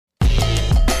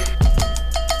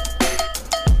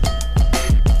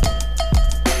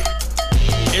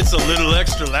It's a little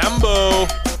extra Lambo.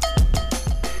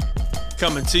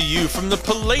 Coming to you from the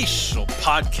Palatial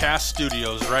Podcast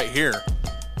Studios right here,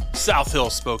 South Hill,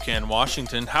 Spokane,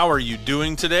 Washington. How are you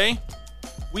doing today?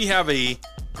 We have a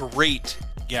great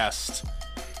guest.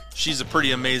 She's a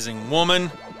pretty amazing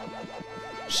woman.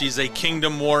 She's a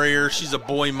kingdom warrior. She's a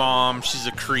boy mom. She's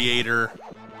a creator.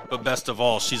 But best of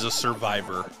all, she's a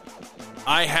survivor.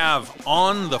 I have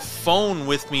on the phone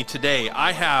with me today,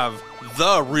 I have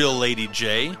the real Lady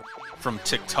J from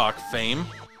TikTok fame.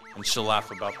 And she'll laugh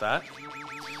about that.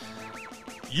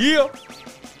 Yeah.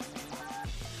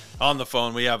 On the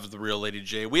phone, we have the real Lady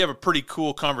J. We have a pretty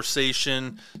cool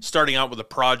conversation, starting out with a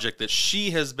project that she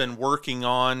has been working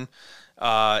on.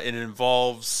 It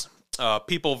involves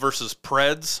People vs.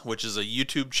 Preds, which is a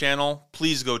YouTube channel.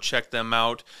 Please go check them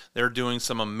out. They're doing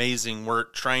some amazing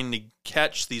work trying to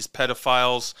catch these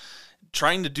pedophiles,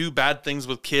 trying to do bad things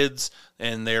with kids,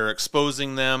 and they're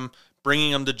exposing them,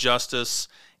 bringing them to justice.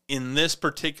 In this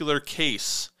particular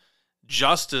case,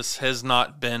 justice has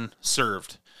not been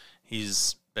served.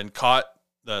 He's been caught.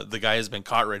 The guy has been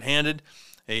caught red-handed.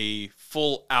 A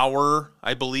full hour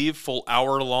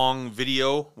long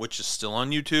video, which is still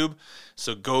on YouTube.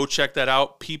 So go check that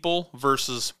out. People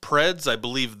versus Preds. I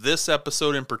believe this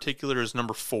episode in particular is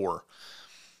number 4.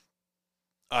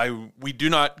 We do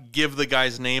not give the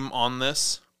guy's name on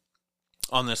this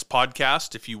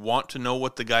podcast. If you want to know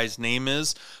what the guy's name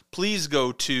is, please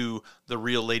go to the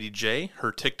real Lady J,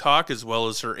 her TikTok, as well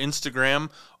as her Instagram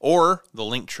or the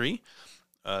Linktree.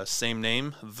 Same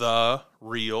name, the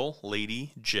real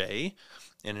Lady J,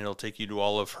 and it'll take you to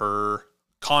all of her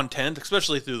content,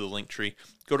 especially through the Linktree.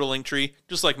 Go to Linktree,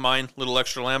 just like mine, little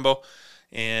extra Lambo,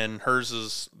 and hers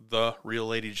is the real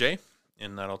Lady J,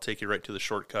 and that'll take you right to the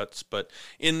shortcuts. But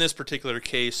in this particular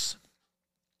case,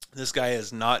 this guy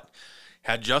has not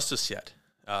had justice yet.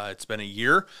 It's been a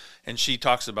year, and she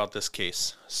talks about this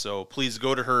case. So please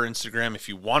go to her Instagram if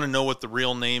you want to know what the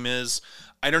real name is.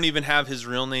 I don't even have his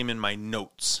real name in my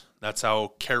notes. That's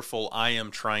how careful I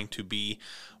am trying to be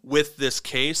with this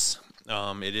case.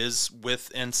 It is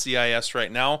with NCIS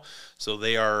right now, so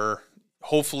they are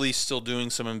hopefully still doing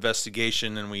some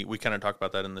investigation, and we kind of talk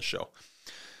about that in the show.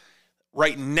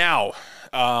 Right now,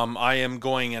 I am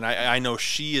going, and I know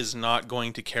she is not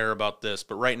going to care about this,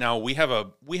 but right now we have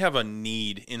a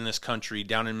need in this country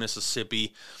down in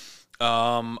Mississippi.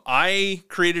 I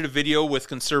created a video with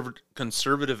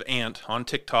Conservative Ant on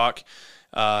TikTok.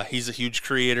 He's a huge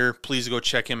creator. Please go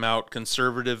check him out.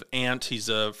 Conservative Ant. He's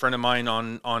a friend of mine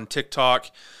on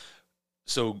TikTok.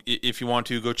 So if you want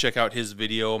to, go check out his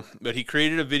video. But he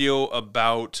created a video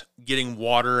about getting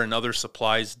water and other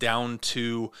supplies down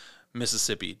to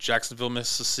Mississippi. Jacksonville,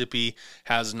 Mississippi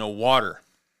has no water.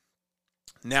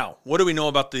 Now, what do we know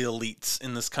about the elites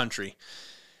in this country?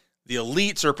 The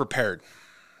elites are prepared.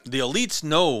 The elites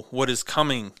know what is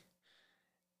coming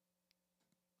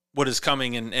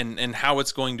and how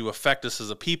it's going to affect us as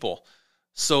a people.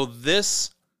 So this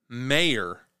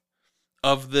mayor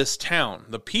of this town,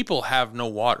 the people have no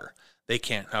water. They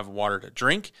can't have water to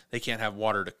drink. They can't have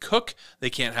water to cook. They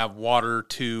can't have water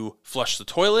to flush the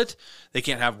toilet. They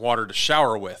can't have water to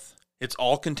shower with. It's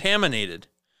all contaminated.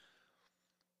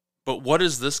 But what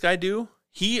does this guy do?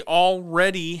 He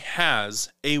already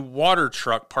has a water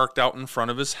truck parked out in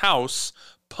front of his house,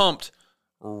 pumped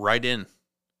right in.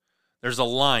 There's a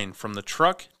line from the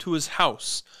truck to his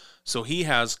house, so he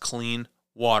has clean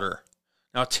water.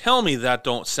 Now tell me that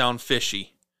don't sound fishy.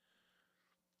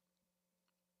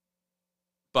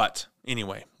 But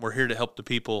anyway, we're here to help the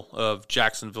people of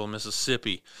Jacksonville,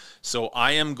 Mississippi. So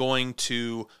I am going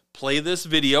to play this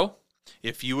video.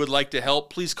 If you would like to help,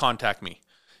 please contact me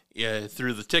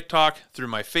through the TikTok, through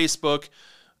my Facebook,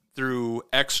 through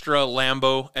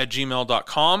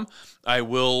extralambo@gmail.com. I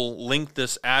will link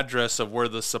this address of where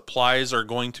the supplies are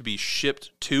going to be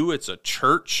shipped to. It's a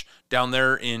church down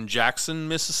there in Jackson,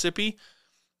 Mississippi.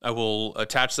 I will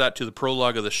attach that to the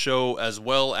prologue of the show, as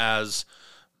well as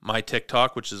my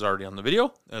TikTok, which is already on the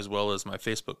video, as well as my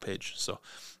Facebook page. So,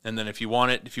 and then if you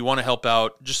want to help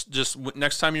out, just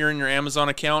next time you're in your Amazon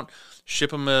account,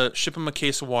 ship them a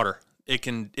case of water.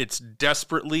 It's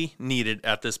desperately needed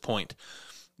at this point.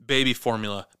 Baby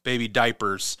formula, baby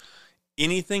diapers,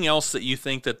 anything else that you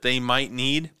think that they might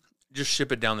need, just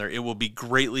ship it down there. It will be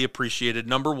greatly appreciated.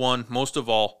 Number one, most of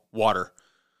all, water.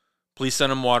 Please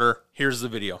send them water. Here's the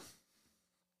video.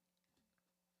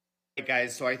 Hey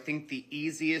guys, so I think the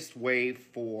easiest way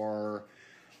for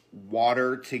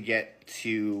water to get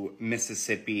to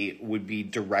Mississippi would be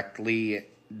directly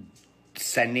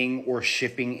sending or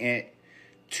shipping it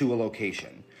to a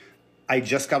location. I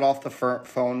just got off the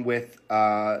phone with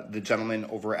the gentleman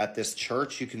over at this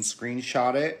church. You can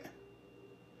screenshot it.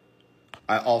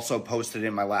 I also posted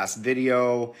in my last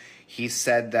video. He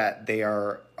said that they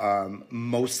are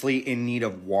mostly in need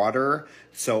of water.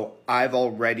 So I've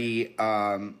already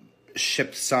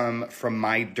shipped some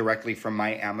directly from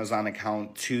my Amazon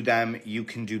account to them. You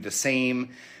can do the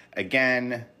same.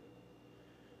 Again,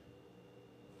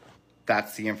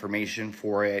 that's the information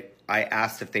for it. I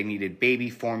asked if they needed baby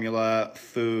formula,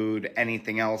 food,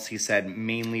 anything else. He said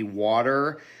mainly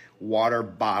water. Water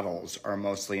bottles are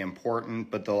mostly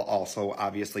important, but they'll also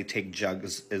obviously take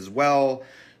jugs as well.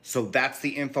 So that's the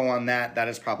info on that. That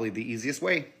is probably the easiest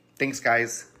way. Thanks,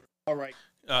 guys. All right.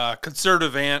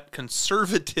 Conservative Ant.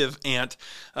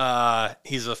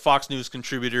 He's a Fox News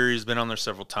contributor. He's been on there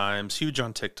several times. Huge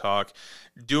on TikTok.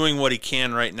 Doing what he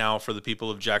can right now for the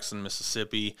people of Jackson,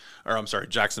 Mississippi. Or I'm sorry,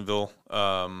 Jacksonville.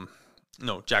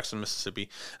 Jackson, Mississippi.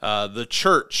 The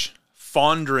church,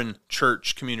 Fondren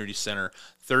Church Community Center,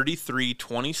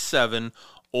 3327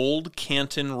 Old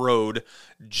Canton Road,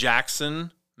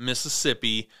 Jackson,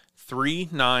 Mississippi,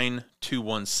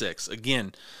 39216.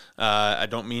 Again, I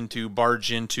don't mean to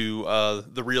barge into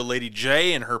the real Lady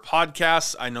J and her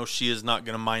podcast. I know she is not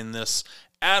going to mind this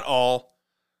at all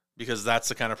because that's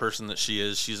the kind of person that she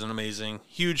is. She's an amazing,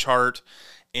 huge heart.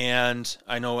 And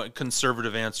I know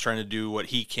Conservative Ant's trying to do what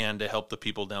he can to help the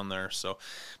people down there. So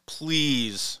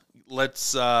please,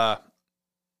 let's do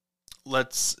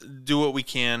what we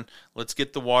can. Let's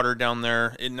get the water down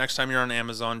there. And next time you're on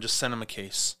Amazon, just send them a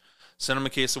case. Send them a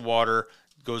case of water.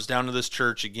 It goes down to this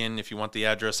church. Again, if you want the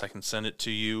address, I can send it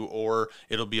to you, or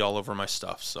it'll be all over my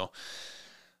stuff. So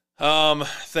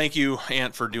thank you,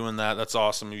 Ant, for doing that. That's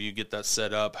awesome if you get that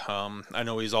set up. I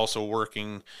know he's also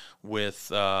working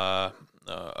with a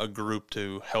group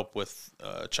to help with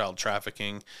child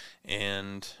trafficking,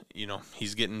 and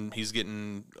he's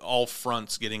getting all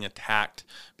fronts getting attacked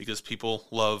because people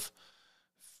love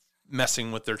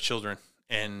messing with their children,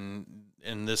 and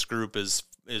this group is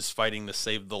fighting to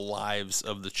save the lives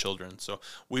of the children. So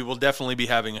we will definitely be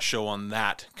having a show on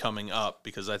that coming up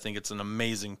because I think it's an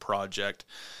amazing project.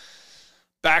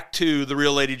 Back to the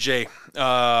real Lady J.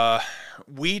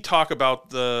 We talk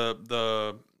about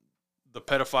the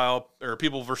pedophile or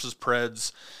People versus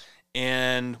Preds,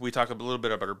 and we talk a little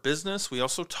bit about her business. We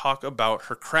also talk about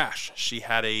her crash. She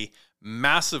had a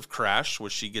massive crash,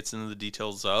 which she gets into the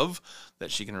details of that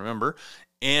she can remember,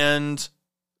 and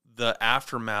the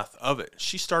aftermath of it.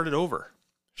 She started over.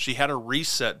 She had a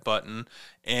reset button,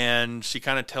 and she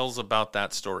kind of tells about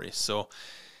that story. So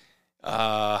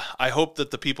I hope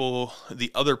that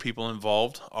the other people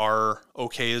involved are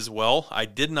okay as well. I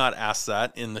did not ask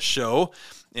that in the show,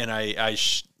 and I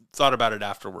thought about it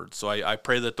afterwards. So I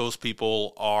pray that those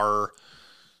people are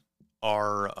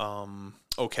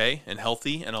okay and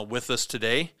healthy and are with us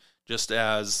today, just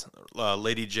as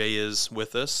Lady J is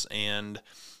with us, and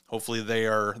hopefully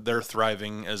they're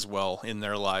thriving as well in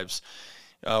their lives.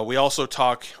 We also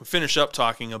finish up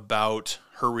talking about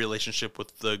her relationship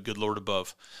with the good Lord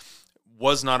above.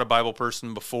 Was not a Bible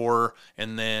person before,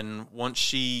 and then once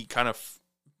she kind of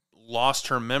lost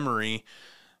her memory,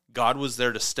 God was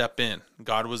there to step in.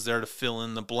 God was there to fill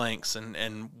in the blanks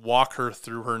and walk her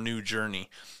through her new journey.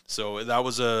 So that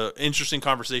was an interesting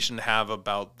conversation to have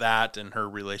about that and her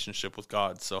relationship with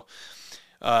God. So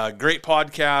great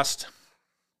podcast.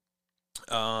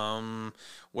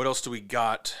 What else do we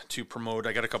got to promote?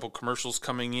 I got a couple commercials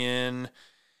coming in.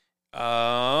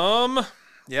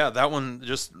 Yeah, that one,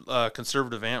 just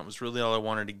Conservative Ant was really all I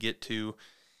wanted to get to.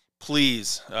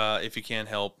 Please, if you can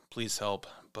help, please help.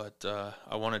 But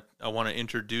I want to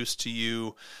introduce to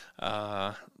you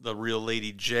the real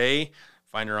Lady J.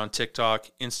 Find her on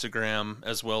TikTok, Instagram,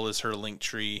 as well as her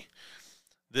Linktree.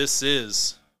 This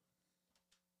is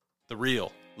the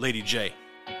real Lady J.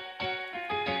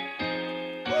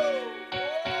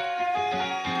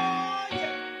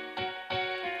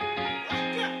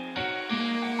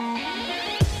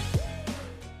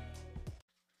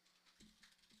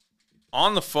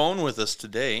 On the phone with us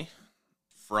today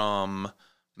from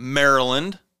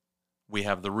Maryland, we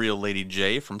have the real Lady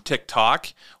J from TikTok.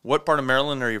 What part of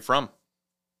Maryland are you from?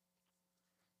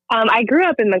 I grew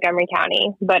up in Montgomery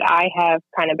County, but I have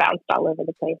kind of bounced all over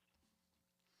the place.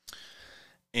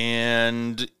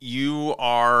 And you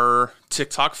are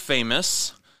TikTok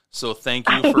famous, so thank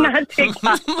you I'm for not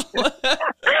TikTok.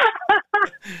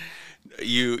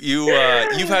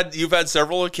 You've had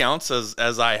several accounts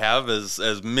as I have,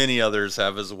 as many others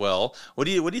have as well. What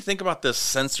do you think about this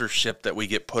censorship that we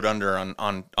get put under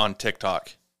on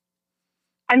TikTok?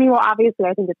 I mean, well, obviously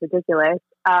I think it's ridiculous.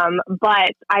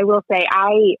 But I will say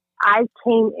I I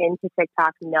came into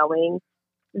TikTok knowing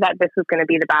that this was going to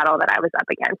be the battle that I was up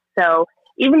against. So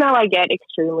even though I get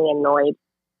extremely annoyed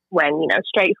when,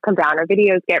 strikes come down or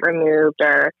videos get removed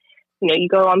or, you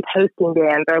go on posting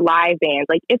bans or live bans,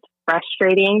 like it's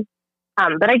frustrating.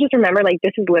 But I just remember like,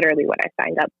 this is literally what I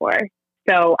signed up for.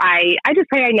 So I just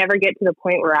pray I never get to the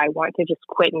point where I want to just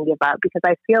quit and give up, because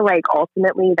I feel like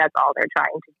ultimately that's all they're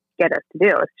trying to get us to do,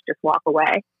 is to just walk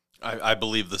away. I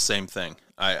believe the same thing.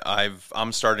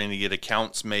 I'm starting to get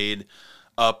accounts made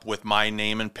up with my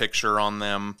name and picture on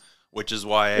them, which is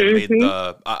why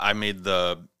I made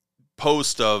the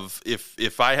post of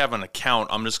if I have an account,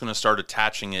 I'm just going to start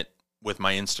attaching it with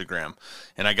my Instagram.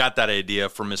 And I got that idea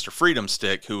from Mr. Freedom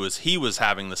Stick, he was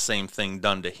having the same thing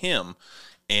done to him,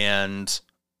 and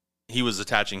he was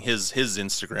attaching his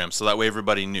Instagram, so that way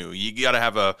everybody knew. You got to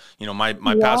have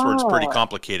my password's pretty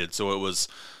complicated, so it was,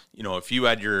 if you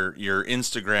add your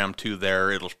Instagram to there,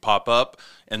 it'll pop up,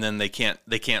 and then they can't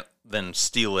then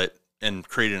steal it and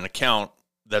create an account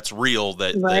that's real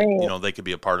that they could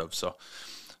be a part of. So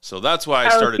that's why I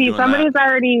started doing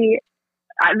that.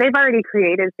 They've already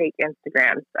created fake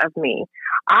Instagrams of me.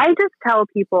 I just tell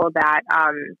people that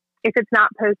if it's not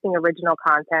posting original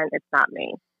content, it's not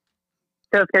me.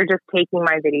 So if they're just taking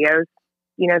my videos,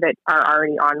 that are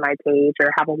already on my page or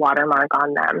have a watermark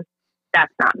on them,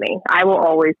 that's not me. I will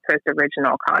always post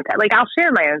original content. Like, I'll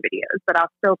share my own videos, but I'll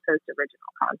still post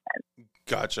original content.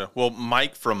 Gotcha. Well,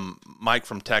 Mike from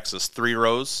Texas, 3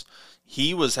 Rows,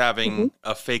 he was having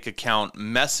a fake account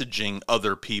messaging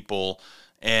other people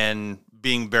and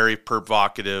being very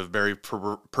provocative, very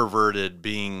perverted,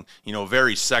 being,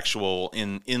 very sexual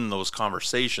in those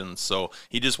conversations. So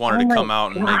he just wanted to come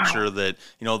out and make sure that,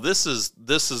 this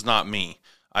is not me.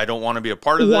 I don't want to be a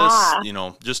part of this.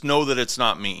 Just know that it's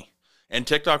not me. And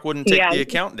TikTok wouldn't take the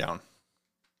account down.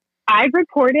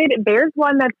 There's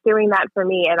one that's doing that for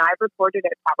me, and I've reported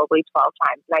it probably 12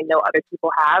 times, and I know other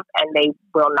people have, and they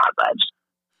will not budge.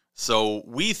 So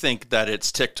we think that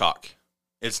it's TikTok.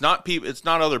 It's not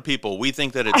other people. We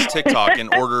think that it's TikTok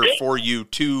in order for you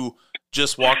to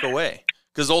just walk away,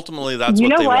 because ultimately that's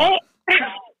what they want.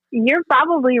 You're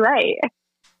probably right.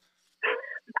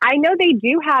 I know they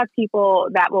do have people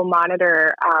that will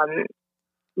monitor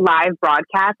live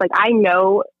broadcasts. Like, I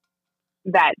know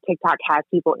that TikTok has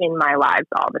people in my lives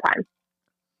all the time.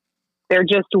 They're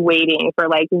just waiting for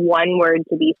like one word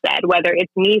to be said, whether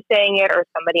it's me saying it or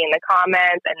somebody in the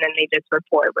comments, and then they just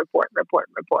report.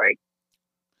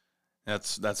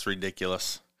 That's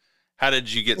ridiculous. How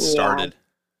did you get started?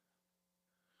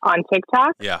 On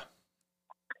TikTok? Yeah.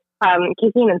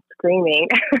 Kicking and screaming.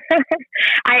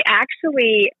 I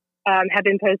actually have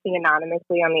been posting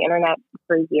anonymously on the internet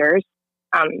for years.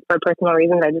 For personal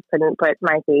reasons, I just couldn't put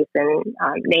my face and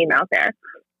name out there.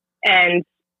 And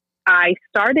I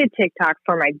started TikTok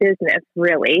for my business,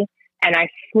 really. And I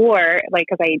swore, like,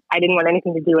 because I didn't want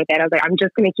anything to do with it. I was like, I'm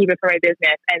just going to keep it for my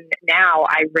business. And now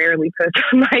I rarely post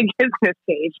on my business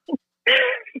page.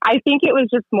 I think it was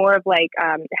just more of like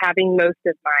having most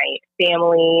of my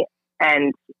family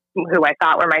and who I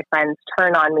thought were my friends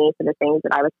turn on me for the things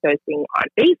that I was posting on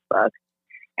Facebook.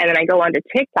 And then I go onto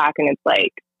TikTok and it's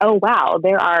like, oh, wow,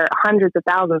 there are hundreds of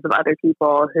thousands of other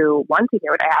people who want to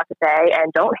hear what I have to say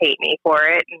and don't hate me for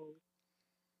it. And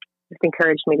just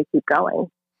encouraged me to keep going.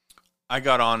 I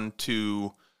got on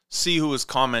to see who was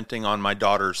commenting on my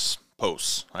daughter's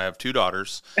posts. I have 2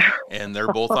 daughters, and they're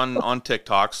both on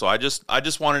TikTok. So I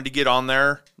just wanted to get on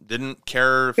there. Didn't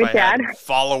care if had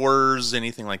followers,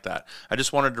 anything like that. I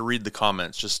just wanted to read the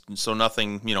comments, just so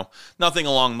nothing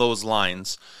along those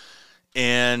lines.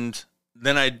 And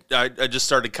then I just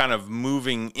started kind of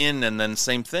moving in, and then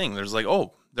same thing. There's like,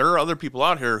 oh, there are other people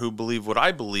out here who believe what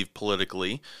I believe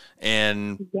politically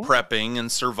and prepping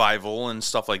and survival and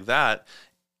stuff like that.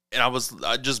 And I was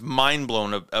just mind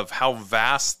blown of how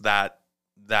vast that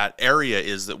area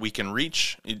is that we can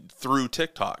reach through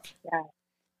TikTok.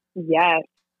 Yes.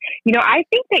 I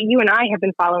think that you and I have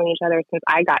been following each other since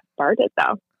I got started,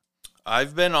 though.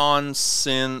 I've been on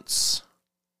since,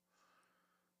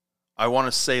 I want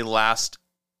to say last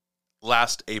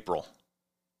April.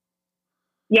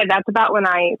 Yeah, that's about when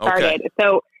I started. Okay.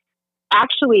 So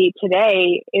actually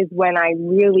today is when I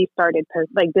really started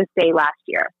this day last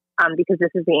year, because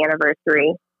this is the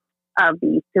anniversary of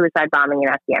the suicide bombing in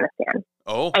Afghanistan.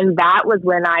 Oh. And that was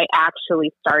when I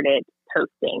actually started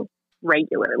posting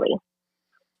regularly.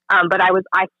 But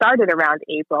I started around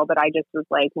April, but I just was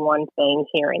like one thing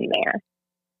here and there.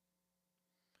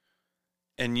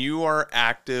 And you are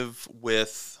active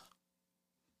with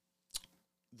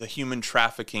the human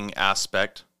trafficking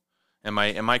aspect. Am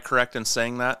I correct in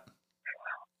saying that?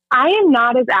 I am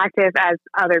not as active as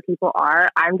other people are.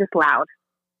 I'm just loud.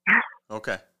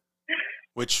 Okay.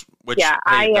 Which yeah,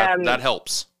 hey, that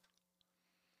helps.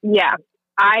 Yeah.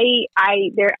 I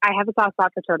have a soft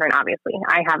spot for children, obviously.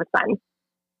 I have a son.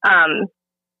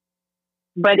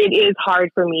 But it is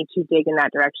hard for me to dig in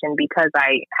that direction because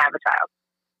I have a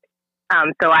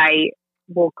child. So I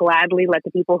will gladly let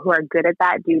the people who are good at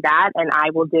that do that, and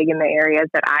I will dig in the areas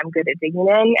that I'm good at digging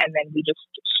in, and then we just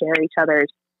share each other's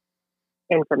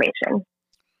information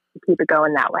to keep it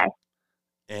going that way.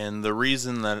 And the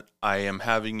reason that I am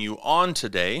having you on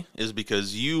today is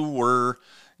because you were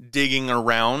digging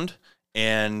around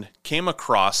and came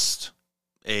across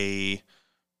a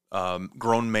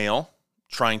grown male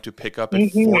trying to pick up a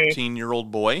 14-year-old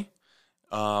boy.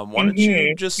 Why don't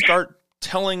you just start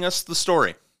telling us the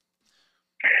story?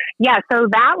 Yeah, so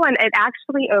that one, it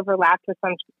actually overlapped with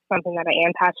something that I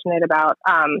am passionate about,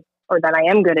 or that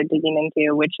I am good at digging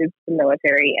into, which is the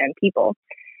military and people.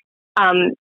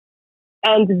 And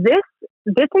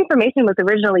this information was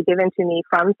originally given to me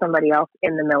from somebody else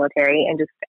in the military, and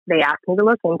just they asked me to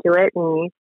look into it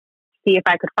and see if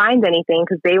I could find anything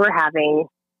because they were having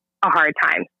a hard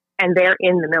time, and they're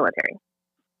in the military.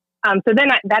 So then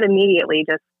that immediately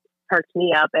just perked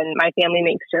me up, and my family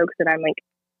makes jokes that I'm like,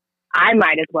 I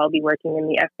might as well be working in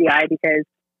the FBI because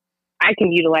I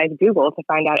can utilize Google to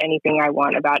find out anything I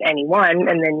want about anyone,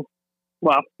 and then,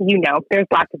 well, there's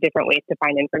lots of different ways to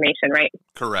find information, right?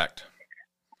 Correct.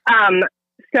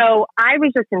 So I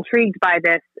was just intrigued by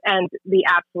this, and the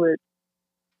absolute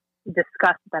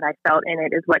disgust that I felt in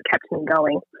it is what kept me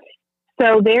going.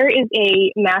 So there is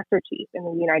a Master Chief in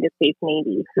the United States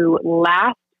Navy who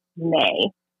last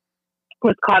May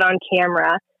was caught on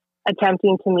camera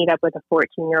attempting to meet up with a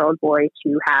 14-year-old boy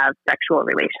to have sexual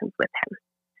relations with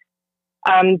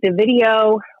him. The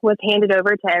video was handed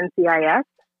over to NCIS,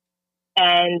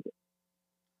 and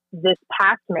this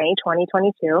past May,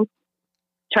 2022,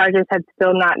 charges had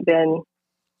still not been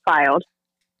filed,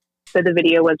 so the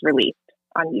video was released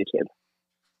on YouTube.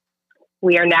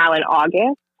 We are now in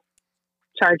August.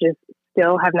 Charges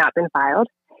still have not been filed.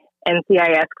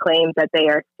 NCIS claims that they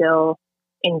are still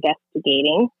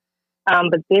investigating,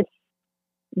 but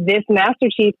this Master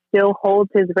Chief still holds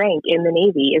his rank in the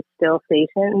Navy, is still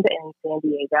stationed in San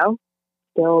Diego,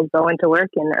 still going to work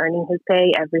and earning his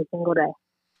pay every single day.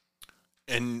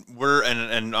 And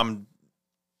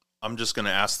I'm just going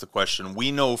to ask the question.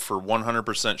 We know for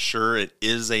 100% sure it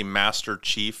is a Master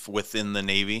Chief within the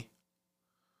Navy?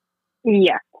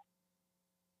 Yes.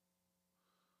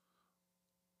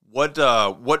 What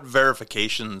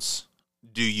verifications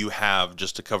do you have,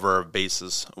 just to cover our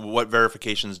bases? What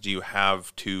verifications do you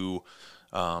have to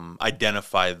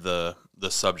identify the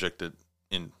subject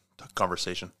in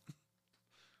conversation?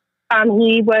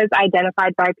 He was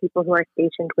identified by people who are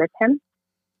stationed with him.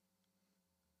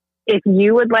 If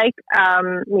you would like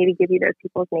me to give you those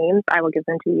people's names, I will give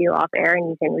them to you off air, and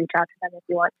you can reach out to them if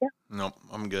you want to. Nope,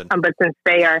 I'm good. But since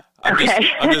they are okay,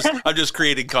 I'm just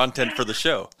creating content for the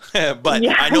show. But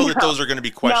yeah, I know that those are going to be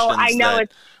questions. No, I know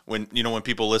that when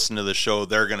people listen to the show,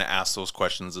 they're going to ask those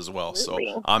questions as well.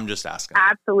 Absolutely. So I'm just asking.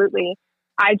 Absolutely,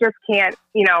 I just can't.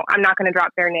 I'm not going to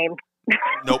drop their name.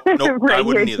 Nope. right I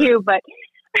wouldn't here either. Too, but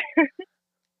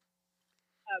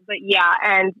but yeah,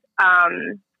 and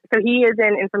so he is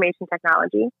in information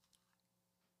technology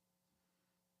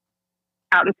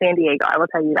out in San Diego. I will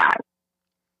tell you that.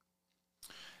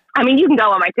 I mean, you can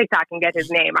go on my TikTok and get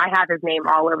his name. I have his name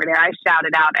all over there. I shout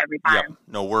it out every time. Yep.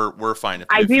 No, we're fine.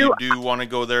 If you do want to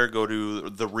go there, go to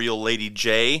The Real Lady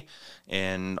J,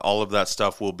 and all of that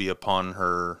stuff will be on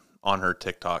her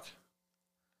TikTok.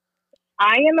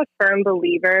 I am a firm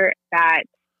believer that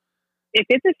if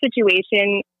it's a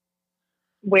situation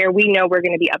where we know we're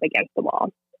going to be up against the wall,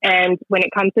 and when it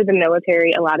comes to the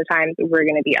military, a lot of times we're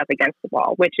going to be up against the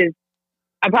wall, which is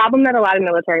a problem that a lot of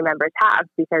military members have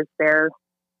because they're,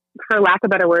 for lack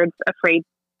of better words, afraid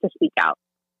to speak out.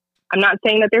 I'm not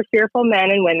saying that they're fearful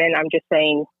men and women. I'm just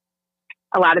saying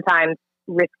a lot of times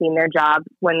risking their job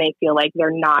when they feel like they're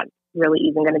not really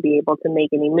even going to be able to make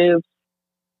any moves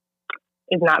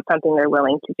is not something they're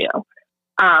willing to do.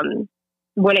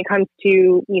 When it comes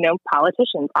to,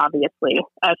 politicians, obviously,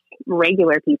 us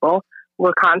regular people,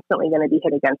 we're constantly going to be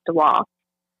hit against a wall.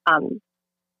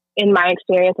 In my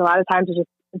experience, a lot of times it's just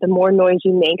the more noise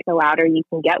you make, the louder you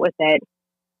can get with it,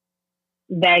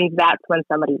 then that's when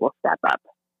somebody will step up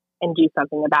and do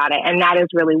something about it. And that is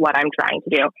really what I'm trying to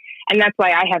do. And that's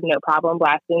why I have no problem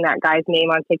blasting that guy's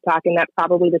name on TikTok. And that's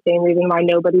probably the same reason why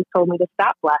nobody's told me to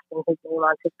stop blasting his name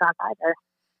on TikTok either.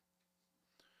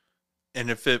 And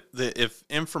if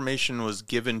information was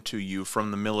given to you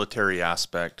from the military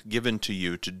aspect, given to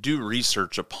you to do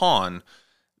research upon,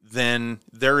 then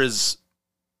there is,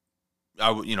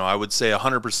 I would say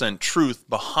 100% truth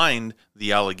behind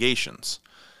the allegations.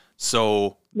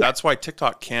 So that's why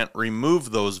TikTok can't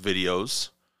remove those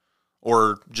videos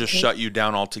or just shut you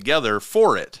down altogether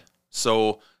for it.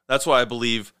 So that's why I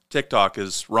believe TikTok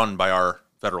is run by our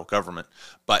federal government.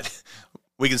 But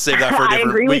we can save that for a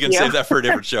different. We can save that for a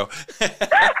different show.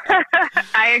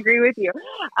 I agree with you.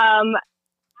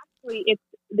 Actually,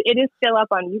 it is still up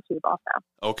on YouTube also.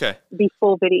 Okay. The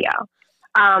full video.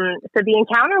 So the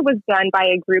encounter was done by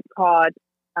a group called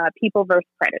People vs.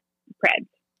 Preds,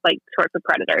 like short for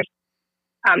predators.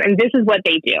 And this is what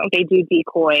they do. They do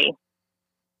decoy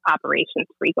operations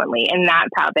frequently, and that's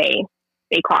how they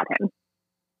caught him.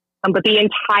 But the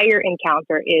entire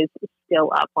encounter is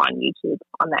still up on YouTube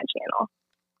on that channel.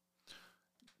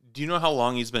 Do you know how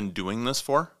long he's been doing this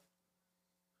for?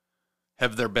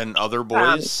 Have there been other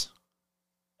boys?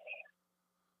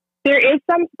 There is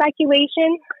some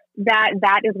speculation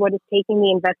that is what is taking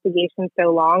the investigation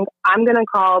so long. I'm going to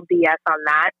call BS on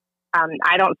that.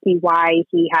 I don't see why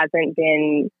he hasn't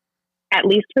been at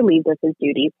least relieved of his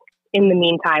duties in the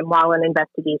meantime while an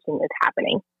investigation is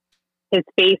happening. His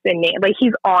face and name, like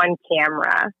he's on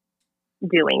camera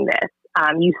doing this.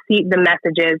 You see the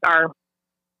messages are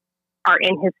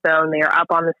in his phone. They are up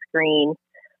on the screen.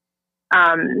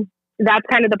 That's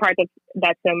kind of the part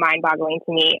that's so mind-boggling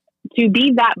to me. To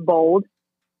be that bold,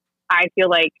 I feel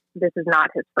like this is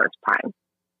not his first time.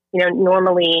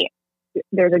 Normally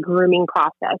there's a grooming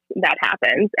process that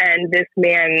happens, and this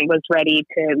man was ready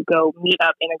to go meet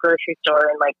up in a grocery store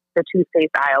in like the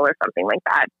toothpaste aisle or something like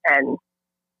that and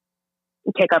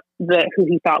pick up who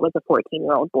he thought was a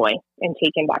 14-year-old boy and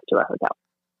take him back to a hotel.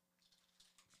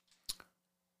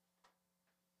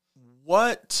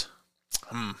 What?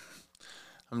 I'm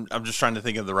just trying to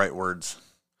think of the right words.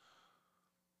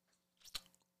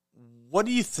 What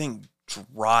do you think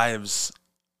drives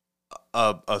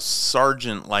a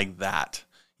sergeant like that?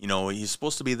 He's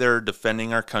supposed to be there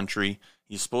defending our country.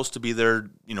 He's supposed to be there,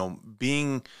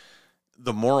 being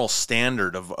the moral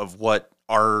standard of what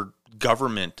our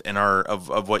government and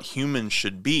of what humans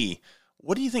should be.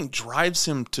 What do you think drives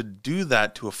him to do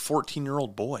that to a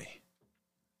 14-year-old boy?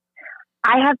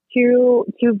 I have two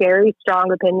very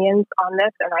strong opinions on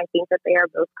this, and I think that they are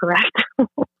both correct.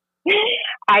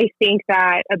 I think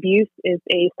that abuse is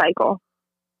a cycle.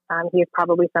 He is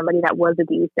probably somebody that was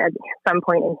abused at some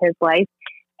point in his life.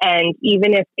 And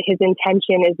even if his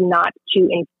intention is not to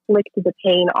inflict the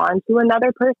pain onto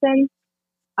another person,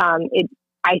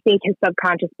 I think his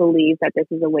subconscious believes that this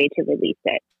is a way to release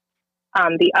it.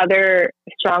 The other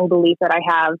strong belief that I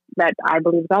have that I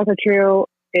believe is also true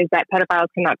is that pedophiles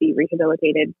cannot be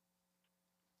rehabilitated.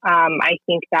 I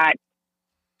think that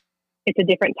it's a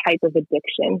different type of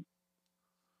addiction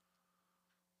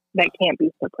that can't be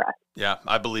suppressed. Yeah,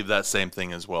 I believe that same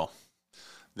thing as well.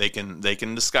 They can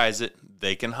disguise it,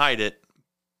 they can hide it,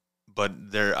 but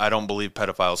I don't believe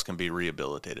pedophiles can be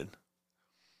rehabilitated.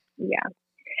 Yeah.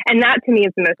 And that to me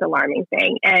is the most alarming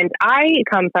thing. And I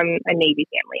come from a Navy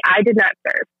family. I did not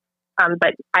serve,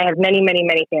 but I have many, many,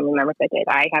 many family members that did.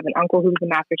 I have an uncle who was a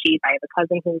Master Chief. I have a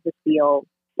cousin who was a SEAL,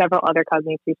 several other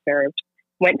cousins who served,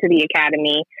 went to the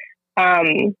academy.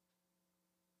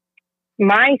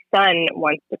 My son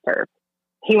wants to serve.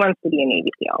 He wants to be a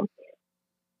Navy SEAL.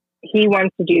 He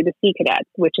wants to do the Sea Cadets,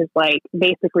 which is like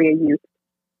basically a youth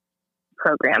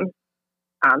program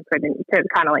to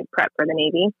kind of like prep for the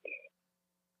Navy.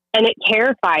 And it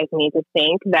terrifies me to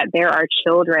think that there are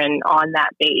children on that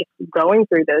base going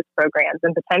through those programs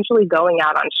and potentially going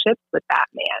out on ships with that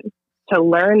man to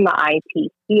learn the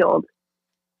IT field.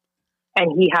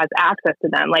 And he has access to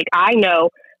them. Like, I know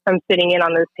from sitting in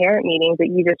on those parent meetings that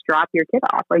you just drop your kid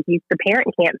off. Like, the parent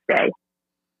can't stay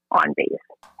on base.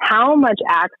 How much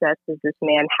access does this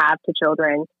man have to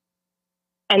children?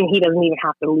 And he doesn't even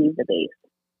have to leave the base.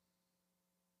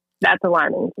 That's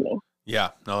alarming to me.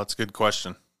 Yeah, no, that's a good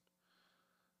question.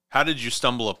 How did you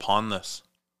stumble upon this?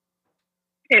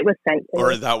 It was sent to or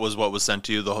me. that was what was sent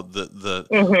to you? The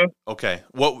Mm-hmm. Okay.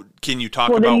 What can you talk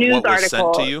about? What was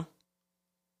sent to you?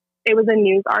 It was a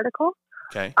news article.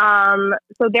 Okay.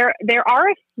 So there are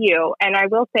a few, and I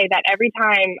will say that every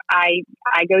time I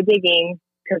go digging,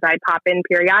 because I pop in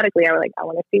periodically, I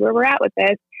want to see where we're at with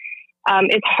this.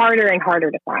 It's harder and harder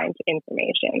to find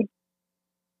information.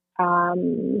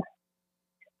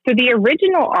 So the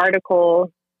original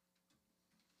article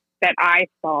that I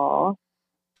saw,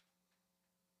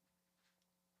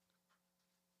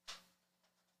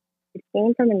 it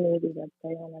came from a Navy website,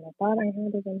 and I thought I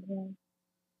had it in here.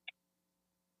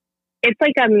 It's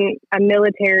like a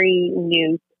military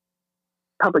news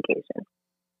publication.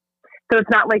 So it's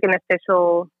not like an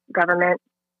official government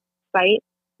site.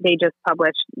 They just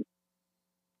publish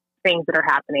things that are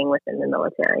happening within the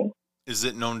military. Is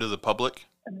it known to the public?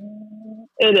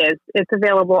 It is. It's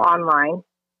available online.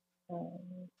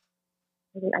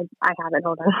 I have it.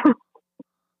 Hold on.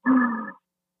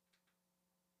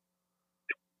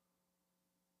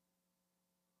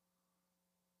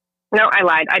 No, I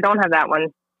lied. I don't have that one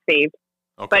saved.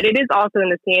 Okay. But it is also in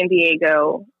the San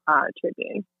Diego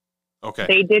Tribune. Okay.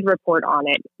 They did report on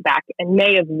it back in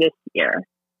May of this year.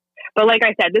 But like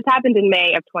I said, this happened in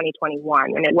May of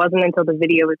 2021, and it wasn't until the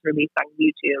video was released on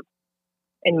YouTube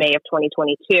in May of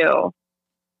 2022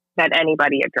 that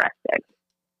anybody addressed it.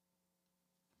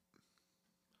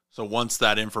 So once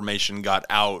that information got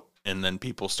out and then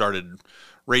people started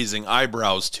raising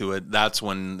eyebrows to it, that's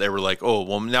when they were like, oh,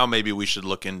 well, now maybe we should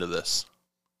look into this.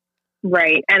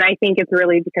 Right. And I think it's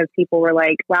really because people were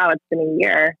like, wow, it's been a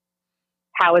year.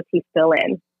 How is he still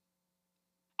in?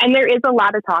 And there is a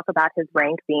lot of talk about his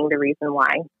rank being the reason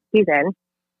why he's in.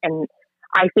 And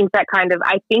I think that's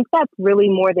really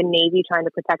more the Navy trying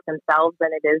to protect themselves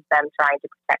than it is them trying to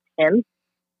protect him.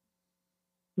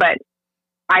 But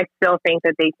I still think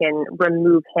that they can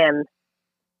remove him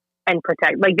and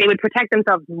they would protect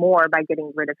themselves more by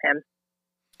getting rid of him.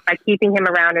 By keeping him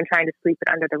around and trying to sweep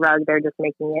it under the rug, they're just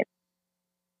making it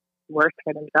worse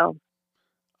for themselves.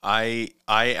 I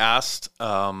asked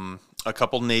a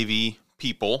couple Navy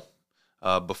people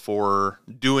before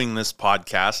doing this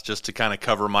podcast just to kind of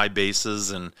cover my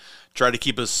bases and try to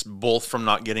keep us both from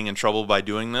not getting in trouble by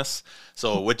doing this.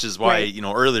 So, which is why, right.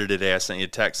 Earlier today I sent you a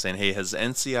text saying, hey, has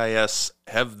NCIS,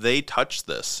 have they touched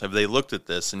this? Have they looked at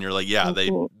this? And you're like, yeah,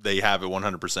 they have it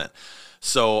 100%.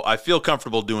 So I feel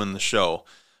comfortable doing the show.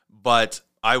 But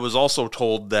I was also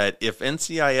told that if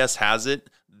NCIS has it,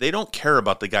 they don't care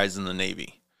about the guys in the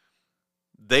Navy.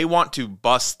 They want to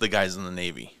bust the guys in the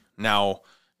Navy. Now,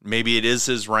 maybe it is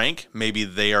his rank. Maybe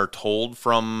they are told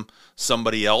from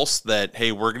somebody else that,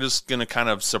 hey, we're just going to kind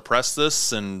of suppress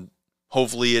this and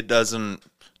hopefully it doesn't,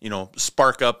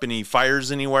 spark up any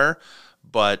fires anywhere.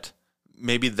 But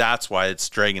maybe that's why it's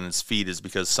dragging its feet, is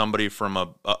because somebody from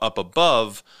up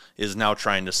above is now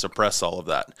trying to suppress all of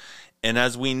that. And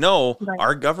as we know, right.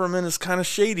 Our government is kind of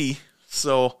shady.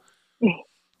 So,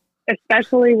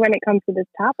 especially when it comes to this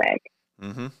topic.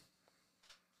 Mm-hmm.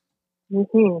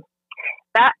 Mm-hmm.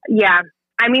 Yeah.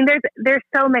 I mean, there's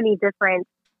so many different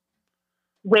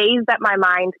ways that my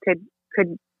mind could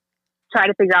try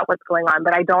to figure out what's going on,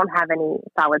 but I don't have any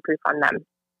solid proof on them.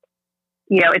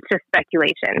 It's just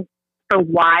speculation for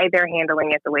why they're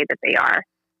handling it the way that they are.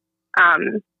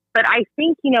 But I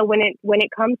think, when it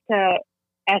comes to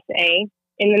SA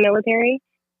in the military,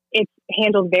 it's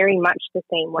handled very much the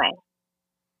same way.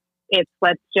 It's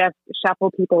let's just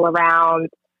shuffle people around.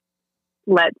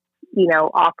 Let's,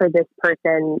 offer this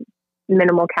person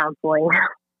minimal counseling.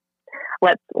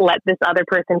 Let's let this other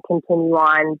person continue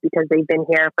on because they've been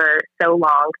here for so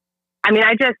long. I mean,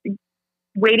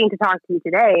 waiting to talk to you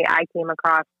today, I came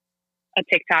across a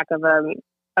TikTok of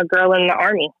a girl in the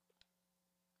Army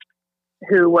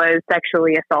who was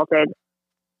sexually assaulted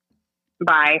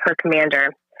by her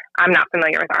commander. I'm not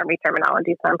familiar with Army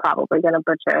terminology, so I'm probably going to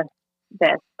butcher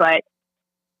this, but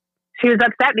she was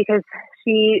upset because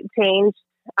she changed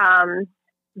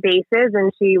bases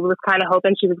and she was kind of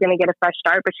hoping she was going to get a fresh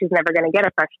start, but she's never going to get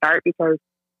a fresh start because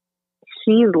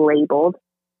she's labeled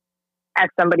as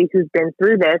somebody who's been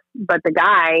through this, but the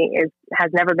guy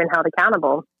has never been held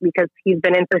accountable because he's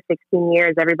been in for 16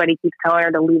 years. Everybody keeps telling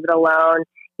her to leave it alone.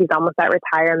 He's almost at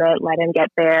retirement. Let him get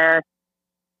there.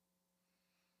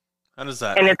 How does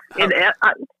that? And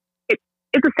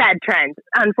it's a sad trend,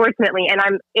 unfortunately. And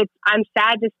I'm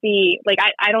sad to see,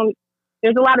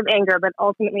 there's a lot of anger, but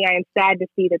ultimately I am sad to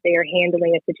see that they are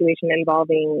handling a situation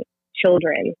involving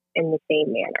children in the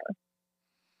same manner.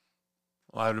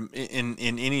 Well, in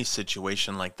any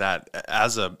situation like that,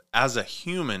 as a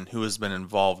human who has been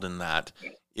involved in that,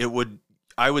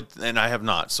 I would, and I have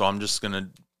not, so I'm just going to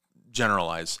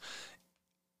generalize.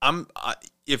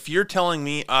 If you're telling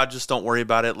me, just don't worry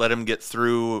about it, let him get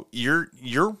through,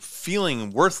 you're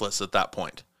feeling worthless at that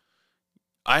point.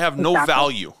 I have no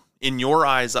value in your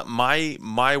eyes.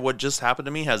 My what just happened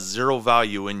to me has zero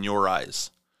value in your eyes.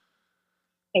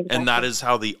 Exactly. And that is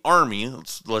how the Army,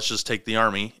 let's just take the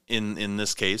Army in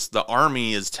this case, the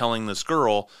Army is telling this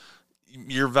girl,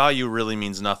 your value really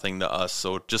means nothing to us,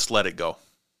 so just let it go.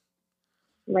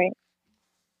 Right.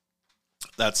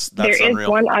 That's there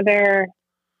unreal. Is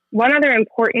one other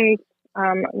important,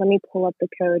 let me pull up the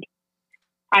code.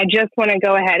 I just want to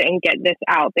go ahead and get this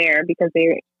out there because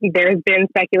there's been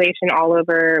speculation all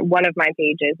over one of my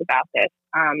pages about this.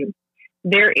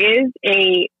 There is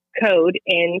a code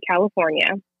in California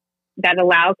that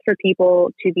allows for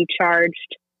people to be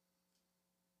charged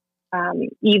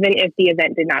even if the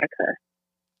event did not occur,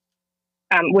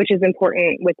 which is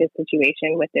important with this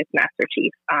situation with this Master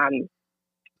Chief,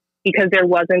 because there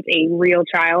wasn't a real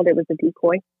child, it was a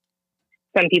decoy.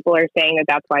 Some people are saying that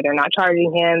that's why they're not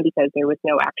charging him, because there was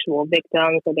no actual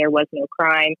victim, so there was no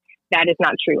crime. That is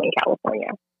not true in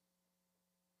California.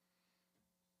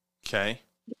 Okay.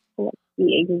 That's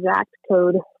the exact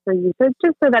code for you, so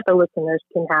just so that the listeners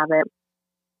can have it.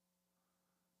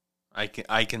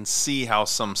 I can see how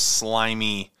some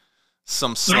slimy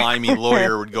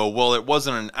lawyer would go, well, it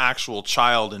wasn't an actual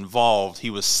child involved. He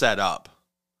was set up.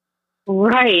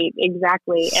 Right,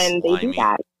 exactly. And Slimy. They do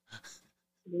that.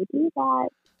 They do that.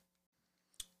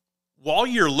 While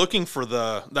you're looking for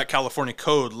that California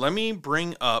code, let me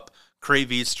bring up Crave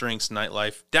Eats Drinks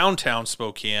Nightlife, downtown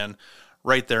Spokane,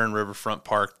 right there in Riverfront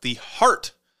Park, the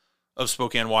heart of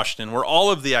Spokane, Washington, where all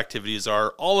of the activities are,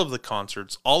 all of the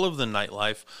concerts, all of the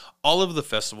nightlife, all of the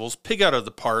festivals. Pig out of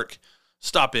the park.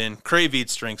 Stop in, Crave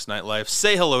Eats Drinks Nightlife.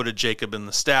 Say hello to Jacob and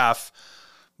the staff.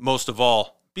 Most of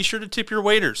all, be sure to tip your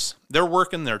waiters. They're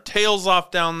working their tails off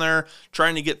down there,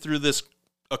 trying to get through this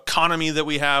economy that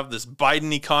we have, this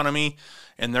Biden economy,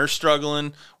 and they're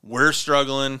struggling. We're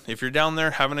struggling. If you're down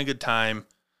there having a good time,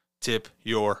 tip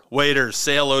your waiters.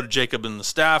 Say hello to Jacob and the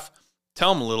staff.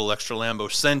 Tell them a little extra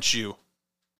Lambo sent you.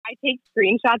 I take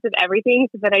screenshots of everything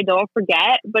so that I don't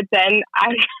forget, but then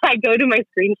I go to my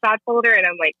screenshot folder and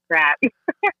I'm like, crap.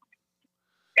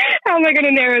 How am I going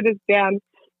to narrow this down?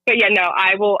 But yeah, no,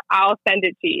 I'll send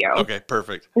it to you. Okay,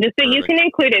 perfect. Just so you can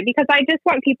include it, because I just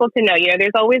want people to know,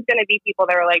 there's always going to be people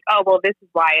that are like, oh, well, this is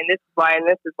why, and this is why, and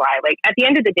this is why. Like, at the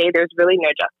end of the day, there's really no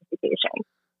justification.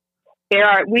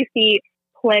 We see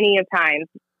plenty of times,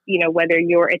 whether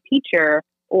you're a teacher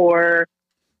or,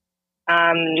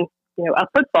 a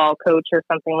football coach or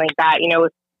something like that,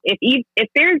 if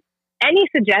there's any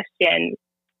suggestion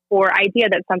or idea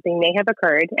that something may have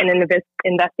occurred and an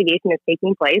investigation is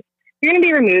taking place, you're going to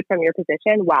be removed from your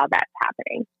position while that's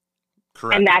happening.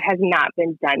 Correct. And that has not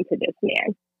been done to this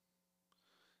man.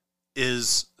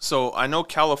 So I know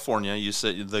California, you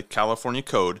said the California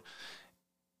code,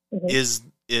 Mm-hmm.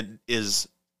 is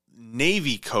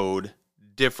Navy code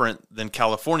different than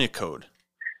California code?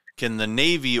 Can the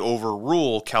Navy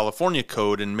overrule California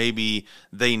code and maybe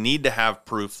they need to have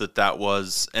proof that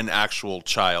was an actual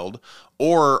child?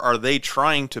 Or are they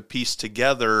trying to piece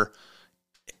together,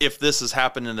 if this has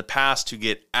happened in the past, to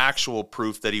get actual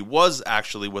proof that he was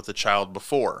actually with a child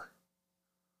before?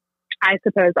 I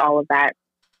suppose all of that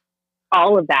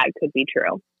could be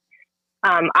true.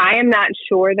 I am not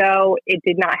sure, though. It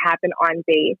did not happen on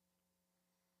base.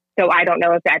 So I don't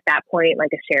know if at that point, like,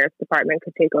 a sheriff's department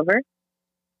could take over,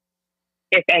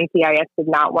 if NCIS did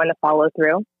not want to follow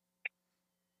through.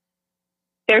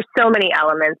 There's so many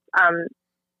elements.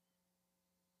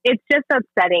 It's just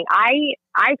upsetting.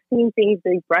 I've seen things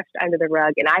be brushed under the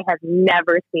rug, and I have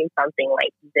never seen something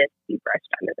like this be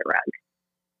brushed under the rug.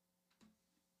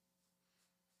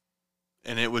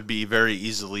 And it would be very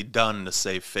easily done to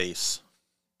save face.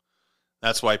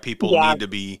 That's why people need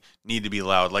to be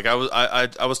loud. Like I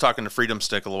was talking to Freedom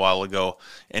Stick a little while ago,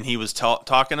 and he was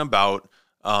talking about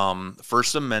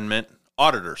First Amendment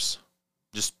auditors,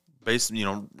 just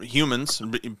humans,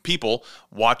 people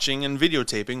watching and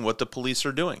videotaping what the police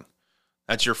are doing.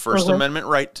 That's your First Amendment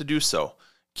right to do so.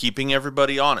 Keeping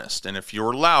everybody honest. And if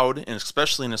you're loud, and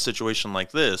especially in a situation like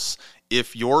this,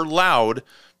 if you're loud,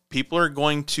 people are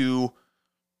going to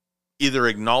either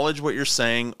acknowledge what you're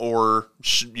saying or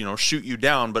shoot you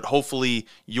down, but hopefully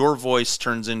your voice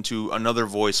turns into another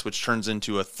voice, which turns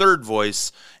into a third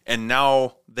voice, and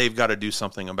now they've got to do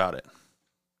something about it.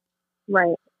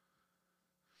 Right.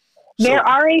 There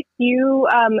are a few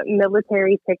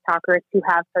military TikTokers who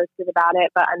have posted about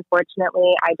it, but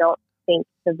unfortunately, I don't think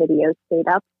the videos stayed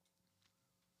up,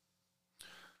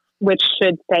 which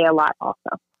should say a lot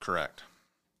also. Correct.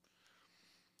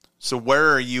 So where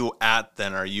are you at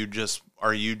then? Are you just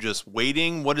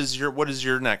waiting? What is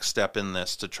your next step in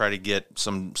this to try to get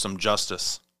some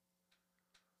justice?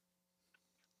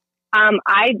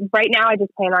 Right now I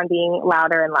just plan on being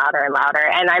louder and louder and louder,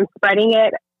 and I'm spreading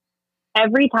it.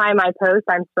 Every time I post,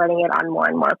 I'm spreading it on more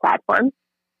and more platforms.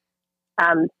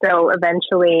 So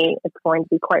eventually it's going to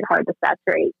be quite hard to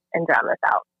saturate and drown this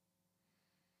out.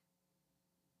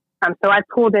 So I've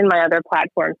pulled in my other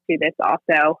platforms to this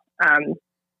also.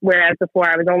 Whereas before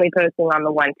I was only posting on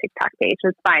the one TikTok page.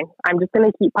 It's fine. I'm just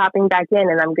going to keep popping back in,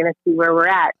 and I'm going to see where we're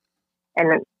at.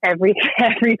 And every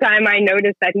time I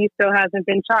notice that he still hasn't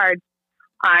been charged,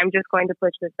 I'm just going to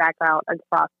push this back out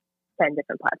across 10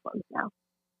 different platforms now.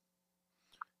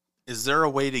 Is there a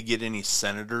way to get any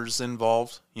senators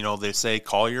involved? You know, they say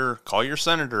call your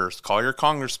senators, call your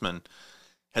congressmen.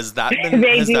 Has that been?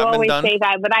 They has do that always been done? say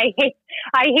that, but I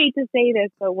hate to say this,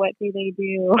 but what do they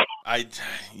do? I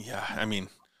mean,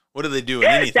 what do they do in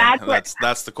anything?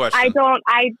 That's the question.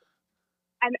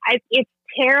 It's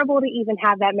terrible to even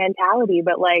have that mentality,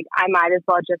 but like, I might as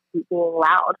well just keep being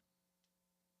loud,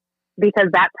 because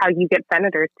that's how you get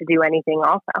senators to do anything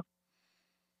also.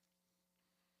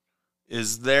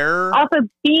 Is there... Also,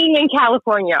 being in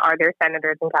California, are there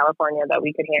senators in California that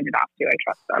we could hand it off to and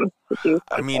trust them to do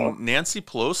something? I mean, Nancy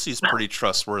Pelosi's pretty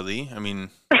trustworthy. I mean...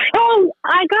 Oh,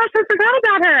 my gosh, I forgot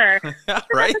about her. Yeah,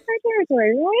 right? That's her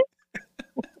territory,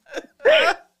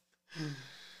 right?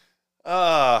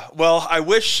 Well, I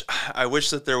wish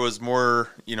that there was more,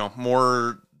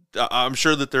 more... I'm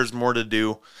sure that there's more to do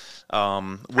with I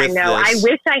know. this. I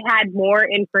wish I had more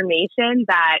information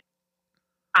that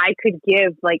I could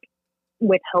give, like,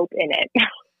 with hope in it.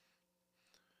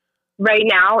 Right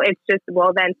now, it's just,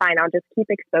 well, then fine, I'll just keep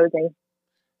exposing.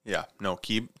 Yeah, no,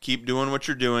 keep doing what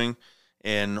you're doing,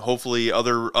 and hopefully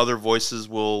other voices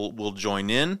will join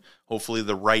in. Hopefully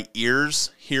the right ears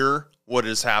hear what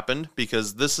has happened,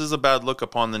 because this is a bad look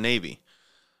upon the Navy.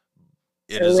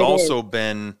 It has also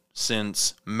been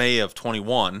since May of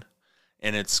 21,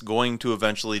 and it's going to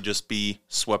eventually just be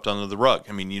swept under the rug.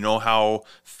 I mean, you know how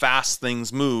fast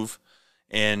things move,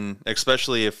 and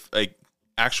especially if a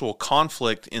actual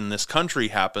conflict in this country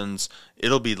happens,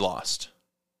 it'll be lost.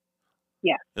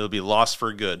 Yeah. It'll be lost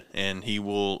for good, and he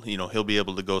will, he'll be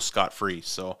able to go scot-free.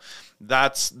 So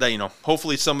that's that,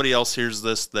 hopefully somebody else hears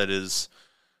this that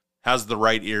has the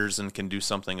right ears and can do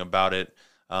something about it.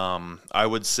 I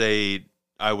would say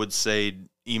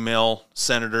email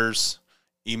senators,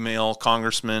 email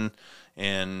congressmen,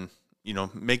 and,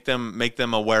 make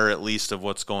them aware at least of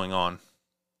what's going on.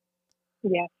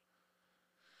 Yeah.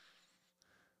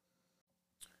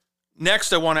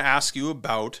 Next, I want to ask you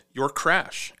about your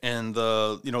crash and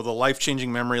the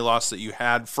life-changing memory loss that you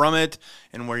had from it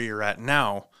and where you're at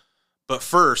now. But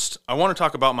first, I want to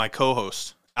talk about my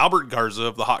co-host, Albert Garza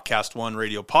of the Hotcast One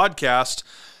radio podcast,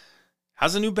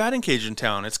 has a new batting cage in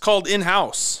town. It's called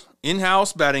In-House.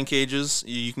 In-house batting cages.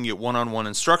 You can get one-on-one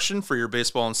instruction for your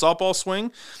baseball and softball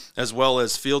swing, as well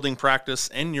as fielding practice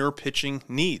and your pitching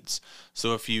needs.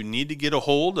 So if you need to get a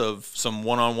hold of some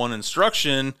one-on-one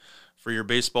instruction for your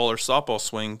baseball or softball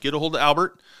swing, get a hold of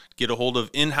Albert, get a hold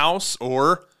of In-House,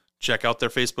 or check out their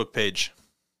Facebook page.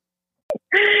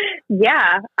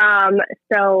 Yeah.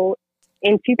 So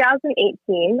in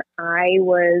 2018, I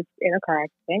was in a car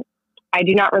accident. I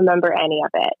do not remember any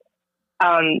of it.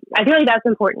 I feel like that's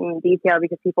important detail,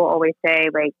 because people always say,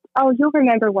 like, oh, you'll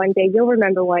remember one day,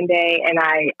 and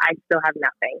I still have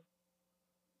nothing.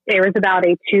 It was about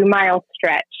a 2-mile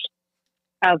stretch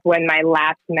of when my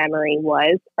last memory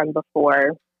was from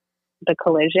before the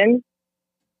collision.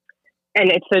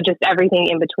 And it's so just everything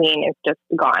in between is just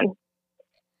gone.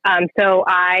 So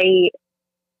I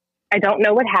don't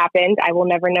know what happened. I will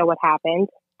never know what happened.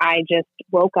 I just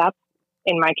woke up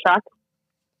in my truck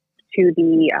to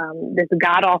this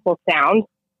god-awful sound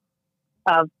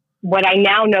of what I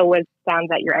now know was sounds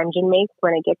that your engine makes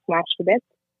when it gets smashed to bits.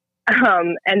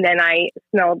 And then I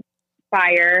smelled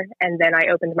fire, and then I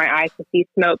opened my eyes to see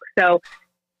smoke. So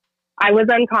I was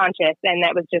unconscious, and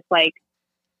that was just like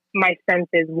my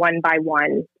senses one by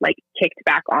one, like, kicked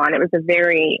back on. It was a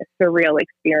very surreal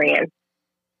experience.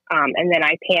 And then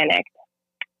I panicked.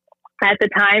 At the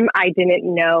time, I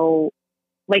didn't know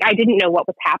what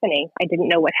was happening. I didn't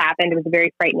know what happened. It was a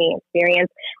very frightening experience.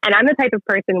 And I'm the type of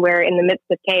person where in the midst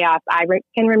of chaos, I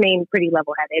can remain pretty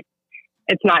level-headed.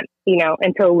 It's not,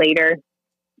 until later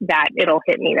that it'll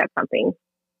hit me that something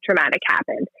traumatic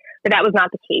happened. But that was not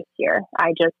the case here.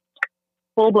 I just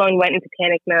full-blown went into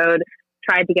panic mode,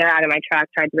 tried to get out of my truck,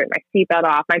 tried to rip my seatbelt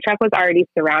off. My truck was already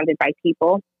surrounded by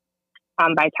people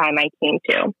by the time I came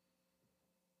to.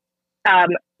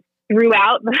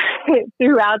 Throughout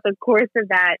the course of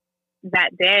that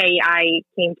day, I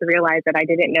came to realize that I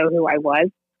didn't know who I was.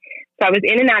 So I was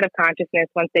in and out of consciousness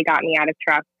once they got me out of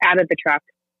the truck,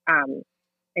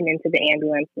 and into the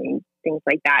ambulance and things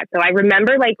like that. So I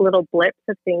remember like little blips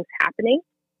of things happening,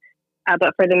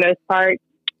 but for the most part,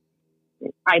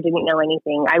 I didn't know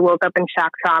anything. I woke up in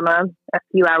shock trauma a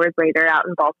few hours later out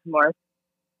in Baltimore,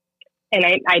 and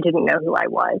I didn't know who I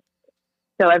was.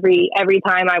 So every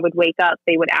time I would wake up,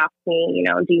 they would ask me,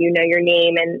 do you know your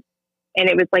name? And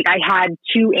it was like I had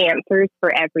 2 answers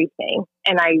for everything,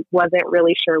 and I wasn't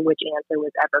really sure which answer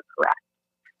was ever correct.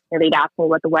 And they'd ask me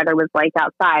what the weather was like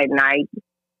outside, and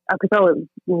because it was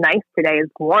nice today,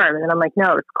 it's warm, and then I'm like,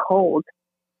 no, it's cold.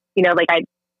 Like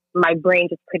my brain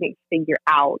just couldn't figure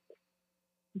out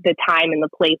the time and the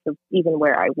place of even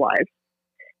where I was.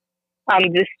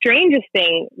 The strangest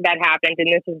thing that happened, and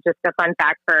this is just a fun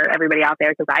fact for everybody out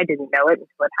there because I didn't know it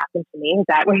until it happened to me, is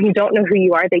that when you don't know who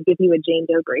you are, they give you a Jane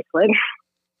Doe bracelet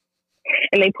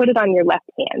and they put it on your left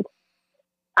hand.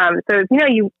 So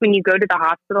when you go to the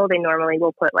hospital, they normally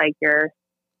will put like your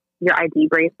ID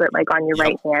bracelet like on your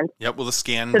right hand. Yep, with a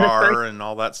scan bar and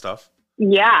all that stuff.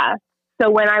 Yeah. So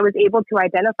when I was able to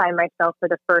identify myself for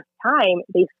the first time,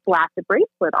 they slapped a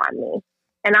bracelet on me.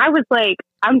 And I was like,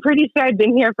 I'm pretty sure I've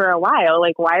been here for a while.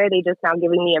 Like, why are they just now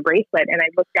giving me a bracelet? And I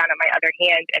looked down at my other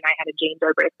hand and I had a Jane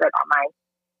Doe bracelet on my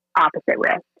opposite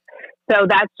wrist. So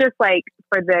that's just like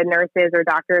for the nurses or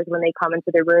doctors, when they come into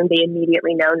the room, they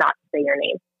immediately know not to say your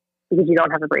name because you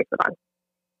don't have a bracelet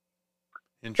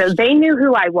on. So they knew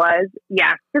who I was.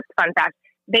 Yeah, just fun fact.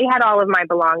 They had all of my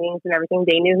belongings and everything.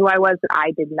 They knew who I was, but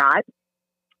I did not.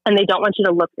 And they don't want you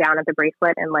to look down at the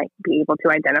bracelet and like be able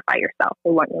to identify yourself. They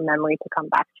want your memory to come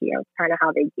back to you. It's kind of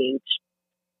how they gauge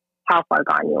how far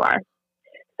gone you are.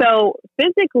 So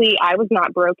physically, I was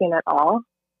not broken at all.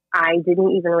 I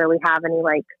didn't even really have any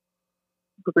like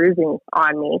bruising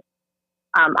on me.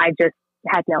 I just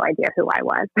had no idea who I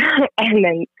was. And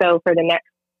then so for the next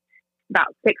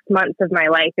about 6 months of my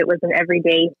life, it was an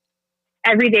everyday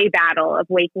battle of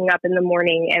waking up in the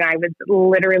morning, and I was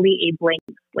literally a blank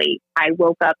slate. I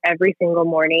woke up every single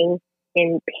morning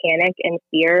in panic and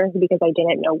fear because I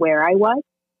didn't know where I was.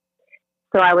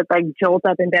 So I would like jolt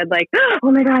up in bed like, oh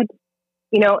my God,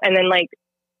 and then like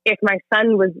if my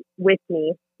son was with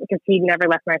me, because he'd never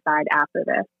left my side after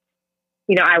this,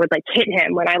 I would like hit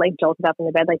him when I like jolted up in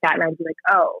the bed like that. And I'd be like,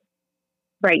 oh,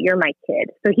 right, you're my kid.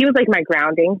 So he was like my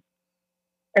grounding.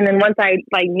 And then once I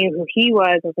like knew who he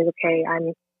was, I was like, okay,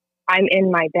 I'm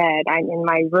in my bed. I'm in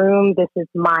my room. This is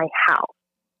my house.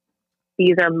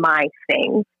 These are my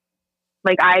things.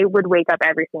 Like I would wake up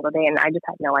every single day and I just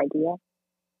had no idea.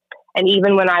 And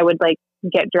even when I would like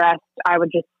get dressed, I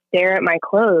would just stare at my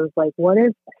clothes. Like, what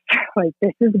is this? Like,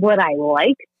 this is what I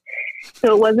like.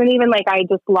 So it wasn't even like I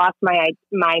just lost my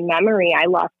memory. I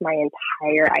lost my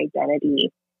entire identity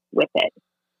with it.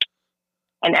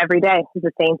 And every day is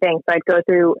the same thing. So I'd go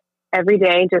through every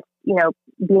day, just,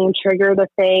 being triggered of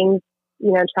things,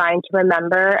 trying to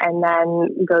remember, and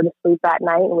then go to sleep that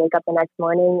night and wake up the next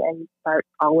morning and start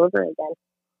all over again.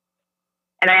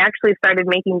 And I actually started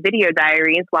making video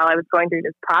diaries while I was going through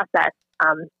this process,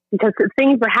 because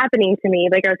things were happening to me.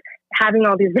 Like I was having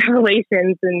all these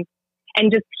revelations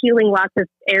and just healing lots of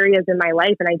areas in my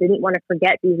life. And I didn't want to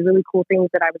forget these really cool things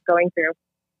that I was going through.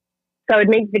 So I would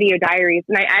make video diaries,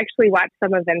 and I actually watched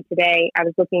some of them today. I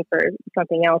was looking for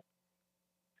something else.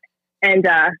 And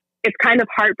it's kind of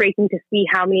heartbreaking to see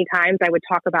how many times I would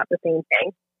talk about the same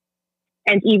thing.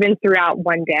 And even throughout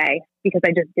one day, because I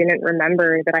just didn't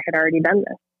remember that I had already done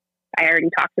this. I already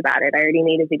talked about it. I already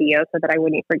made a video so that I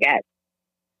wouldn't forget.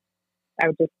 I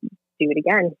would just do it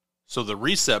again. So the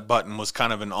reset button was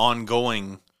kind of an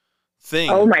ongoing thing.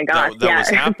 Oh my gosh. That was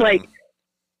happening.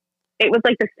 It was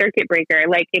like the circuit breaker.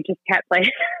 Like it just kept like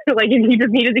you just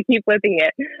needed to keep flipping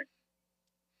it.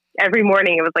 Every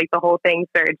morning it was like the whole thing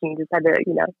surged, and you just had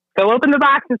to, go open the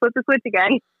box and flip the switch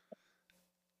again.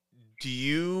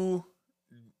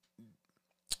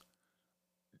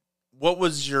 What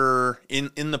was your,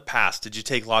 in the past, did you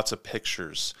take lots of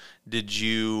pictures? Do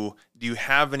you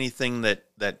have anything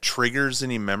that triggers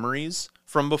any memories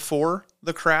from before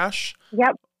the crash?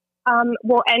 Yep.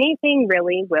 Well, anything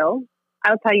really will.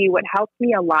 I'll tell you what helped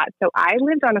me a lot. So I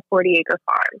lived on a 40-acre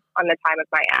farm on the time of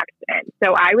my accident.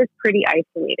 So I was pretty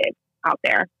isolated out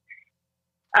there.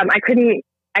 I couldn't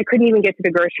even get to the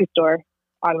grocery store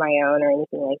on my own or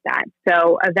anything like that.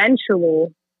 So eventually,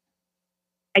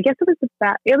 I guess it was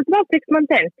about 6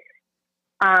 months in,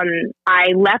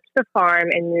 I left the farm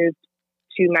and moved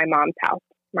to my mom's house.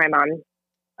 My mom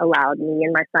allowed me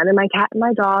and my son and my cat and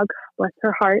my dog, bless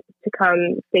her heart, to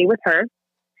come stay with her.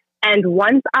 And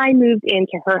once I moved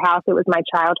into her house, it was my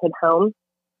childhood home.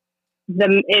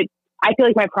 I feel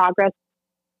like my progress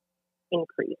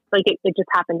increased. Like it just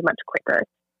happened much quicker.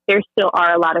 There still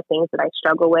are a lot of things that I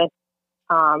struggle with.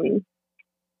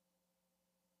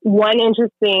 One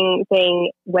interesting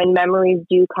thing when memories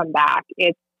do come back,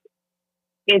 it's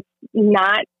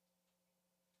not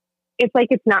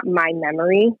my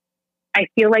memory. I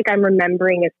feel like I'm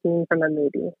remembering a scene from a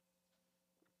movie.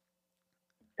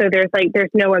 So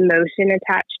there's no emotion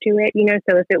attached to it,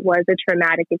 so if it was a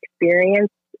traumatic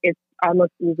experience, it's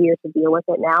almost easier to deal with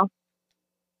it now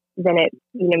than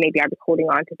maybe I was holding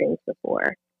on to things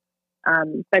before.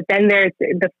 But then there's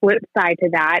the flip side to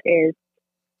that is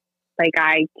like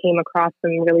I came across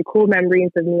some really cool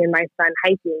memories of me and my son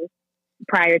hiking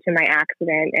prior to my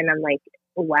accident. And I'm like,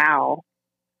 wow,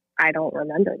 I don't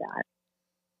remember that.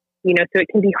 You know, so it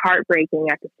can be heartbreaking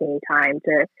at the same time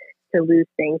to lose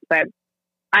things. But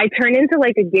I turn into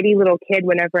like a giddy little kid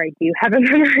whenever I do have a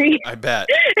memory. I bet.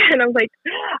 And I'm like,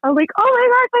 oh my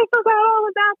gosh, I forgot all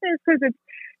about this, because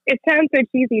it sounds so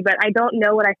cheesy, but I don't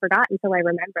know what I forgot until I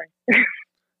remember.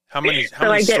 How many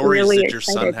stories really did your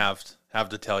son have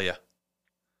to tell you?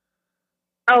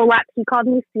 Oh, he called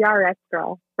me CRS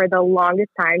girl for the longest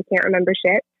time. Can't remember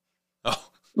shit. Oh.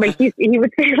 Like he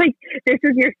would say, like, this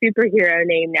is your superhero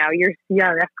name now. You're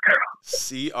CRS girl.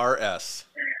 CRS.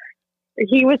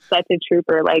 He was such a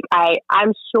trooper. Like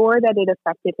I'm sure that it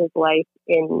affected his life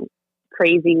in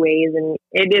crazy ways, and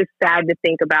it is sad to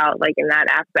think about, like, in that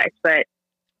aspect. But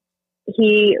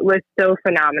he was so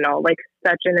phenomenal, like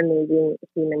such an amazing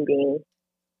human being.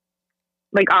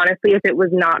 Like, honestly, if it was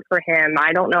not for him,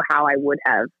 I don't know how I would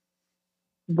have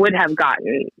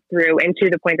gotten through, and to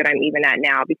the point that I'm even at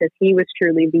now, because he was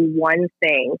truly the one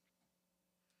thing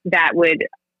that would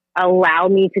allow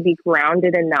me to be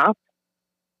grounded enough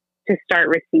to start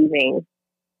receiving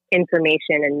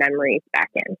information and memories back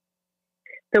in.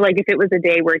 So, like, if it was a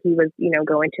day where he was, you know,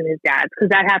 going to his dad's, because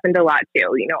that happened a lot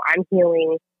too. You know, I'm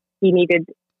healing. He needed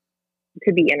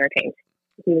to be entertained.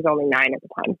 He was only 9 at the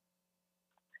time.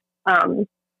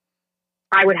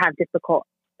 I would have difficult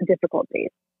days.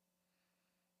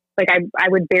 Like I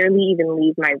would barely even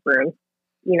leave my room.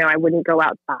 You know, I wouldn't go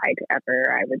outside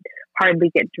ever. I would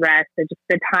hardly get dressed.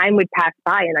 The time would pass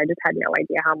by, and I just had no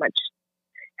idea how much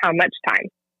time.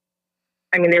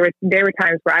 I mean, there were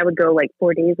times where I would go like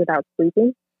 4 days without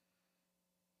sleeping.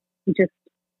 Just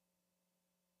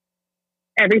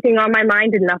everything on my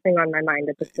mind and nothing on my mind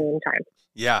at the same time.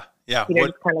 Yeah. You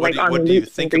know, What do you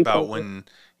think about when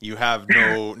you have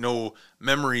no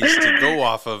memories to go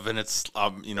off of, and it's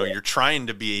you know, you're trying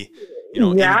to be, you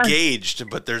know, engaged,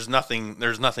 but there's nothing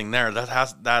there.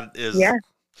 That is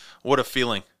what a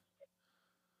feeling.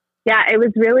 Yeah, it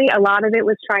was really, a lot of it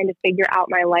was trying to figure out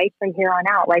my life from here on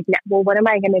out. Like, well, what am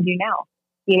I going to do now?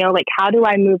 You know, like, how do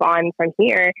I move on from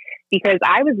here? Because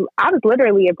I was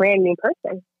literally a brand new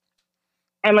person.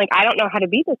 And like, I don't know how to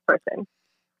be this person.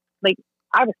 Like,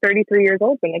 I was 33 years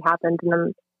old when it happened,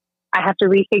 and I have to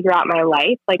refigure out my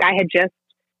life. Like, I had just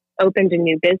opened a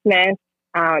new business.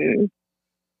 You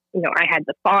know, I had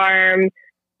the farm.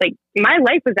 Like, my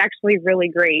life was actually really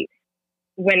great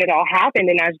when it all happened.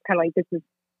 And I was kind of like,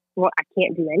 I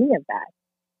can't do any of that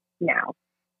now.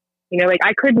 You know, like,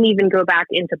 I couldn't even go back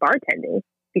into bartending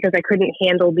because I couldn't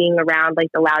handle being around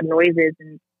like the loud noises,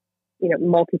 and, you know,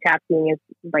 multitasking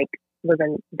was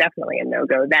definitely a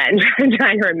no-go then. I'm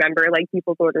trying to remember like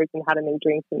people's orders and how to make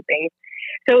drinks and things.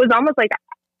 So it was almost like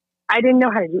I didn't know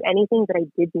how to do anything that I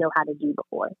did know how to do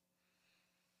before.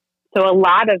 So a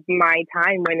lot of my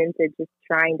time went into just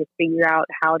trying to figure out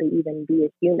how to even be a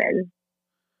human.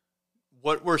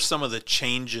 What were some of the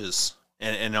changes?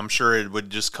 And I'm sure it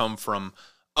would just come from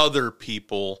other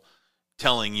people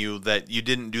telling you that you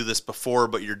didn't do this before,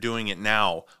 but you're doing it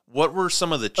now. What were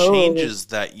some of the changes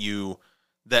that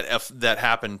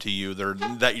happened to you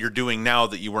that you're doing now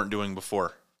that you weren't doing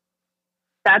before?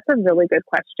 That's a really good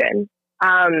question.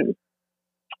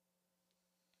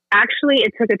 Actually,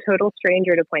 it took a total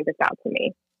stranger to point this out to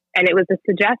me, and it was a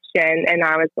suggestion, and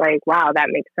I was like, wow, that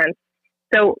makes sense.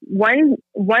 So one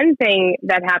thing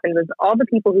that happened was all the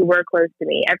people who were close to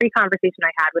me, every conversation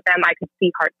I had with them, I could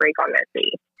see heartbreak on their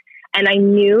face. And I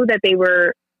knew that they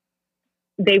were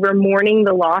mourning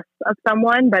the loss of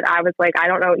someone, but I was like, I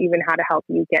don't know even how to help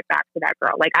you get back to that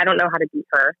girl. Like, I don't know how to be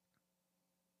her.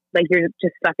 Like, you're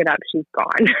just suck it up. She's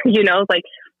gone. You know, like,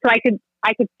 so I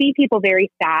could see people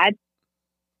very sad,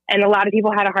 and a lot of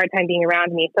people had a hard time being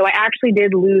around me. So I actually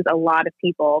did lose a lot of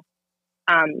people.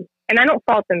 And I don't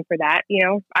fault them for that. You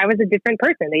know, I was a different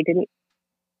person. They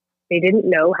didn't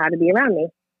know how to be around me.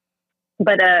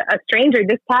 But a stranger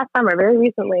this past summer, very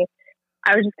recently,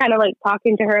 I was just kind of like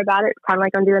talking to her about it, kind of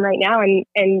like I'm doing right now.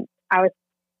 And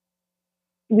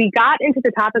we got into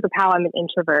the topic of how I'm an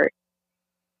introvert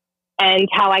and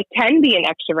how I can be an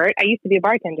extrovert. I used to be a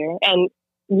bartender, and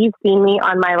you've seen me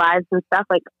on my lives and stuff.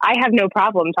 Like, I have no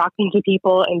problem talking to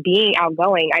people and being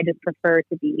outgoing. I just prefer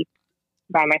to be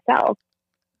by myself.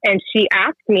 And she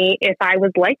asked me if I was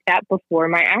like that before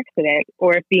my accident,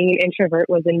 or if being an introvert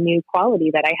was a new quality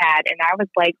that I had. And I was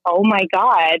like, oh my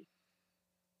God,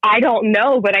 I don't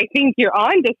know, but I think you're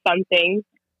on to something.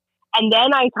 And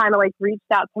then I kind of like reached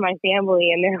out to my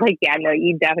family, and they're like, yeah, no,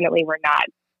 you definitely were not.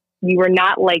 You were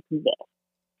not like this.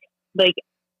 Like,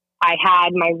 I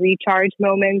had my recharge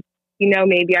moments.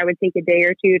 Maybe I would take a day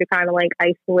or two to kind of like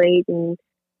isolate and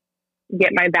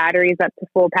get my batteries up to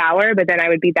full power, but then I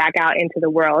would be back out into the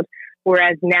world.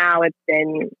 Whereas now it's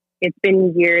been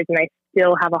years and I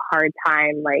still have a hard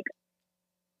time like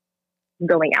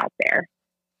going out there,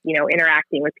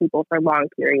 interacting with people for long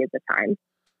periods of time.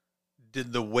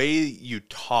 Did the way you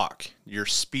talk, your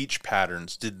speech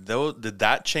patterns, did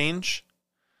that change?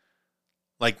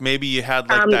 Like maybe you had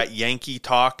like that Yankee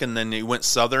talk and then you went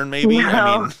Southern maybe? No,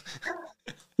 I mean,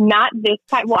 not this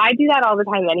time. Well, I do that all the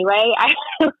time anyway.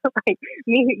 Like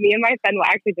me and my son will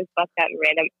actually just bust out in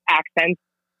random accents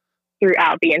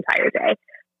throughout the entire day.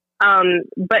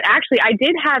 But actually I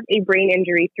did have a brain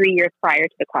injury 3 years prior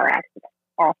to the car accident.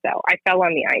 Also, I fell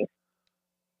on the ice,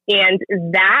 and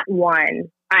that one,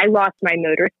 I lost my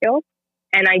motor skills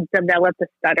and I developed a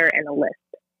stutter and a lisp.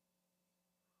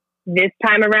 This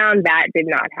time around, that did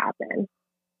not happen.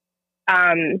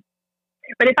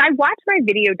 But if I watch my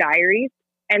video diaries,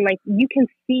 and like you can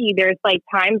see, there's like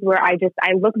times where I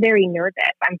look very nervous.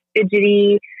 I'm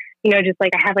fidgety, just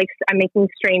like I'm making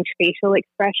strange facial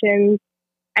expressions.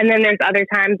 And then there's other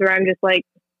times where I'm just like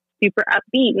super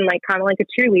upbeat and like kind of like a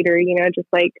cheerleader, just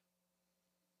like.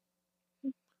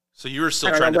 So you were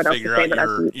still trying to figure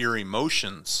out your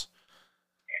emotions.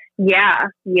 Yeah.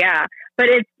 But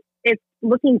it's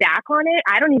looking back on it,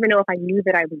 I don't even know if I knew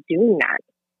that I was doing that.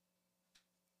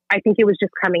 I think it was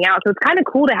just coming out. So it's kind of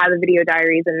cool to have the video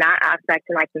diaries in that aspect,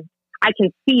 and I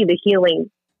can see the healing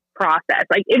process.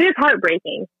 Like it is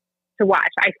heartbreaking to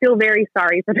watch. I feel very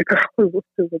sorry for the girl who was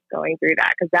going through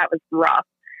that, because that was rough.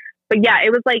 But yeah, it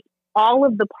was like all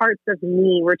of the parts of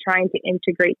me were trying to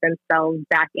integrate themselves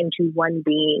back into one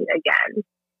being again.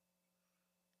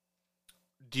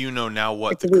 Do you know now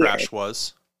what the crash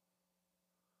was?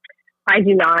 I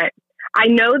do not. I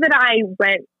know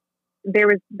that there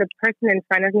was the person in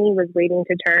front of me was waiting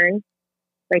to turn,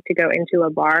 like to go into a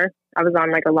bar. I was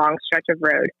on like a long stretch of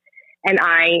road, and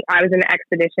I was in an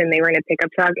expedition. They were in a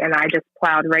pickup truck, and I just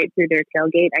plowed right through their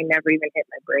tailgate. I never even hit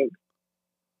my brakes.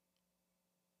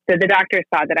 So the doctor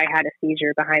saw that I had a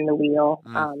seizure behind the wheel.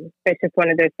 It's just one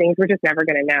of those things we're just never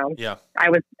going to know. Yeah. I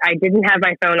didn't have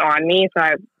my phone on me, so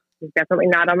I was definitely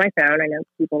not on my phone. I know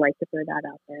people like to throw that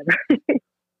out there.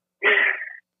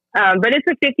 But it's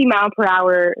a 50 mile per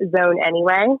hour zone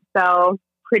anyway, so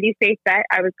pretty safe bet.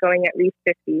 I was going at least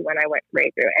 50 when I went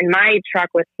right through, and my truck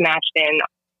was smashed in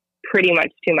pretty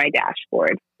much to my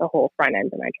dashboard, the whole front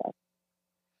end of my truck.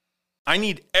 I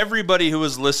need everybody who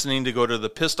is listening to go to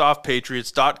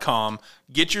thepissedoffpatriots.com,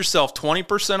 get yourself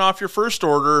 20% off your first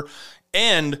order,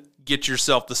 and get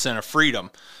yourself the scent of freedom.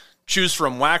 Choose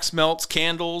from wax melts,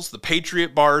 candles, the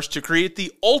Patriot bars to create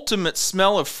the ultimate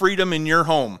smell of freedom in your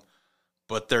home.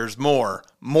 But there's more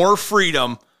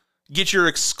freedom. Get your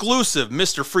exclusive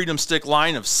Mr. Freedom Stick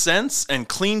line of scents and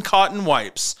clean cotton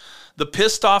wipes. The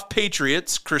Pissed Off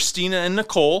Patriots, Christina and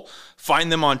Nicole, find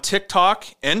them on TikTok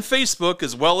and Facebook,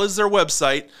 as well as their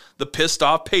website,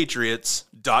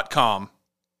 thepissedoffpatriots.com.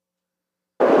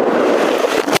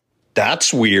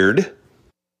 That's weird.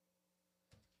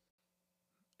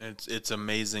 It's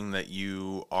amazing that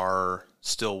you are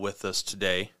still with us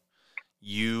today.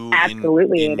 You,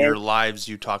 absolutely, in your lives,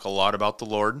 you talk a lot about the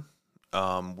Lord.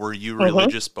 Were you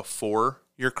religious before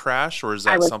your crash, or is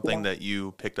that something that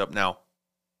you picked up now?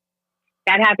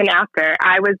 That happened after.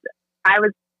 I was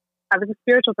a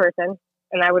spiritual person,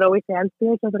 and I would always say I'm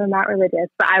spiritual, but I'm not religious.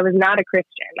 But I was not a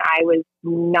Christian. I was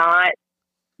not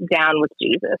down with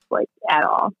Jesus, like at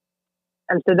all.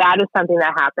 And so that is something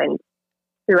that happened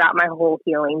throughout my whole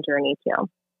healing journey too.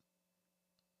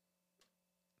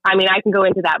 I mean, I can go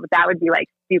into that, but that would be like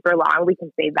super long. We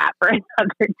can save that for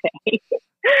another day.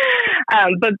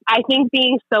 But I think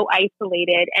being so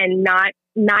isolated and not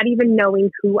even knowing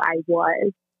who I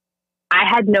was, I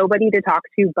had nobody to talk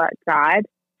to but God.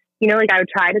 Like I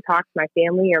would try to talk to my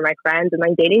family or my friends, and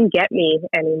like they didn't get me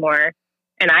anymore.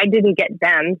 And I didn't get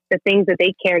them, the things that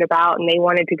they cared about and they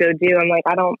wanted to go do. I'm like,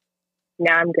 I'm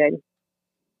good.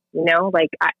 Like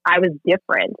I was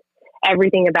different.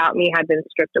 Everything about me had been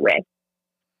stripped away.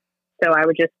 So I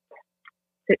would just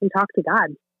sit and talk to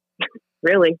God.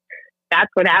 Really,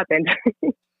 that's what happened.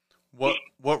 What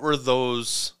were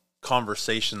those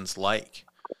conversations like?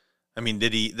 I mean,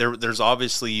 there's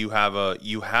obviously you have a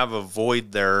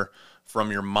void there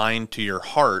from your mind to your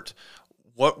heart.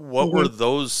 What were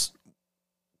those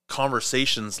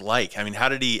conversations like? I mean, how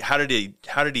did he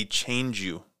change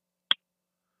you?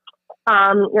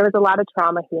 There was a lot of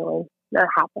trauma healing that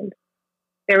happened.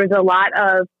 There was a lot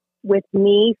of, with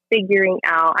me figuring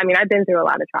out, I mean, I've been through a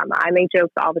lot of trauma. I make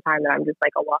jokes all the time that I'm just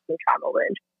like a walking trauma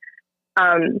wound.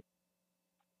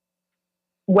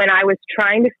 when I was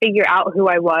trying to figure out who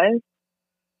I was,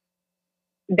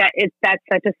 that's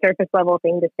such a surface level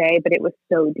thing to say, but it was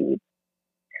so deep.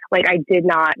 Like, I did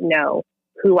not know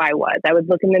who I was. I would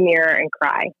look in the mirror and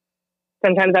cry.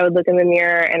 Sometimes I would look in the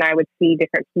mirror and I would see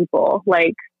different people.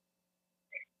 Like,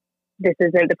 this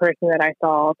isn't the person that I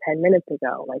saw 10 minutes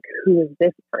ago. Like, who is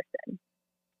this person?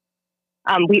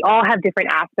 We all have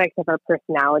different aspects of our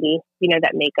personality,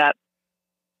 that make up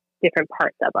different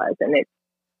parts of us. And it's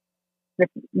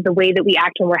the way that we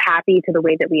act when we're happy to the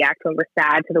way that we act when we're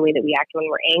sad to the way that we act when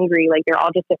we're angry. Like, they're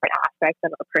all just different aspects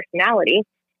of our personality.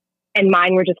 And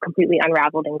mine were just completely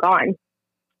unraveled and gone.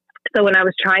 So when I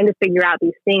was trying to figure out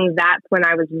these things, that's when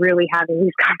I was really having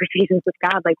these conversations with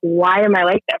God. Like, why am I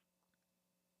like this?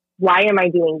 Why am I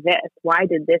doing this? Why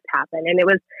did this happen? And it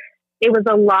was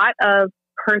a lot of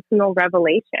personal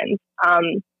revelations.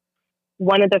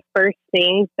 One of the first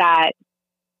things that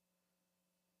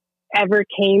ever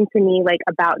came to me, like,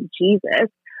 about Jesus,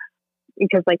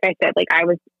 because like I said, like, I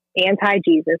was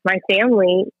anti-Jesus. My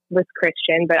family was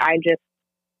Christian, but I just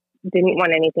didn't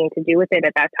want anything to do with it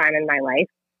at that time in my life.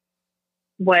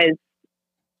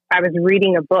 I was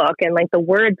reading a book, and like the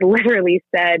words literally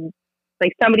said,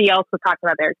 like, somebody else was talking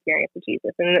about their experience with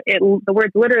Jesus, and the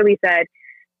words literally said,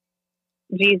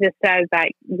 Jesus says that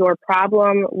your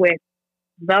problem with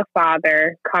the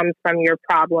Father comes from your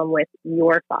problem with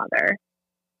your Father.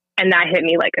 And that hit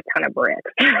me like a ton of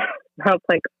bricks. I was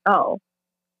like, oh,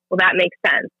 well, that makes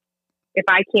sense. If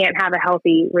I can't have a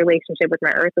healthy relationship with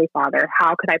my earthly father,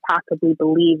 how could I possibly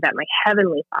believe that my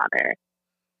heavenly Father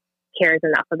cares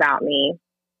enough about me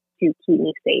to keep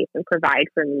me safe and provide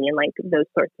for me and like those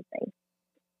sorts of things?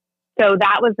 So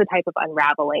that was the type of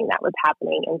unraveling that was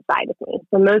happening inside of me.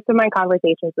 So most of my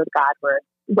conversations with God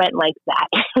went like that.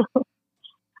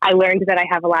 I learned that I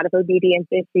have a lot of obedience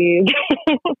issues,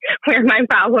 where my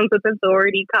problems with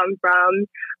authority come from.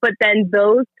 But then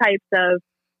those types of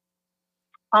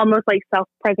almost like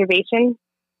self-preservation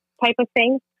type of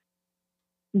things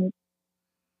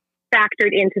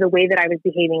factored into the way that I was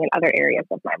behaving in other areas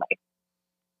of my life.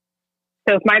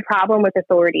 So if my problem with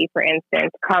authority, for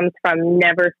instance, comes from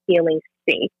never feeling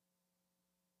safe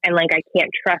and like I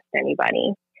can't trust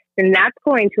anybody, then that's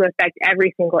going to affect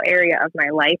every single area of my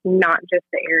life, not just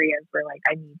the areas where like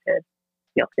I need to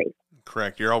feel safe.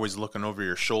 Correct. You're always looking over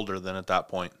your shoulder then at that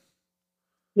point.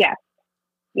 Yes.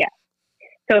 Yes.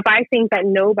 So if I think that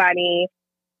nobody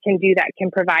can do that, can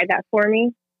provide that for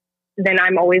me, then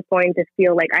I'm always going to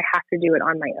feel like I have to do it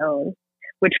on my own,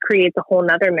 which creates a whole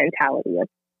nother mentality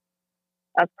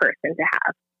of person to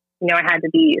have. I had to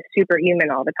be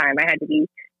superhuman all the time. I had to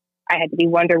be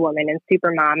Wonder Woman and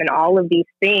Supermom and all of these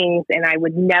things, and I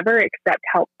would never accept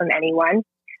help from anyone.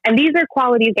 And these are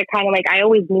qualities that kind of like I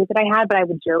always knew that I had, but I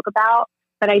would joke about,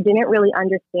 but I didn't really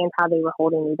understand how they were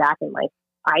holding me back in life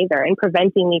either and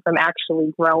preventing me from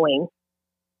actually growing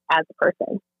as a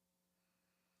person.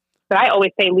 But I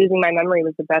always say losing my memory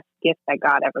was the best gift that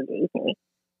God ever gave me.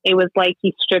 It was like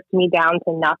he stripped me down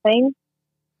to nothing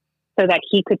so that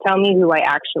he could tell me who I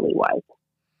actually was.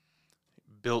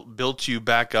 Built you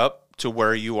back up to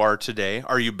where you are today.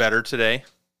 Are you better today?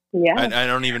 Yeah. I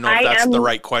don't even know if that's the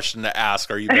right question to ask.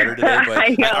 Are you better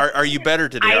today? But are you better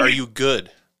today? Are you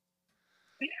good?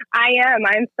 I am.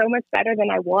 I'm so much better than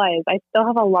I was. I still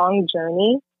have a long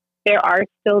journey. There are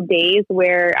still days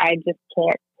where I just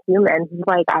can't human.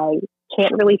 Like I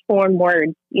can't really form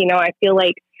words. I feel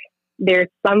like there's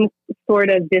some sort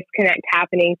of disconnect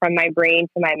happening from my brain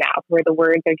to my mouth where the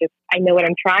words are just, I know what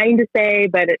I'm trying to say,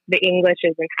 but the English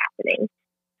isn't happening.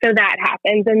 So that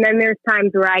happens. And then there's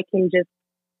times where I can just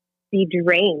be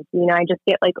drained. I just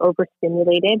get like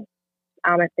overstimulated.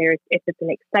 If it's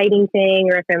an exciting thing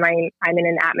or if I'm in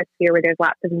an atmosphere where there's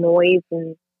lots of noise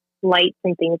and lights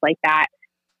and things like that.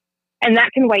 And that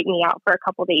can wipe me out for a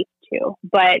couple days too.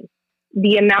 But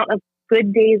the amount of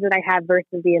good days that I have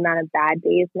versus the amount of bad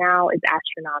days now is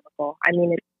astronomical. I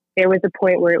mean, there was a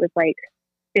point where it was like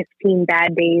 15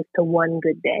 bad days to one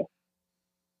good day.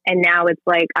 And now it's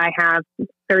like I have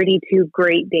 32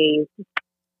 great days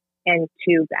and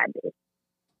 2 bad days.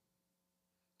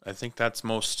 I think that's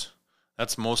most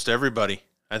everybody.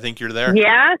 I think you're there.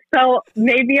 Yeah, so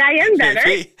maybe I am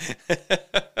better.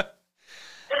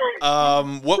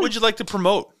 What would you like to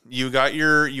promote? You have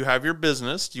your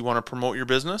business. Do you want to promote your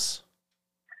business?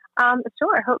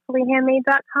 Sure.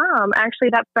 HopefullyHandmade.com. Actually,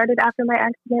 that started after my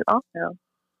accident also.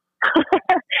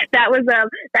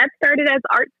 That started as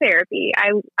art therapy.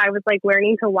 I was like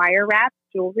learning to wire wrap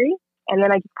jewelry, and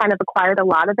then I just kind of acquired a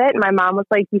lot of it. And my mom was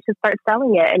like, "You should start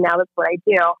selling it," and now that's what I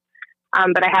do.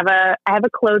 But I have a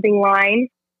clothing line.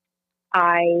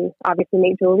 I obviously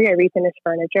make jewelry. I refinish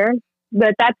furniture.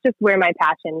 but that's just where my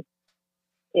passion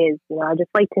is. You know, I just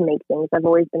like to make things. I've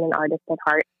always been an artist at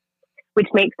heart, which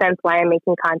makes sense why I'm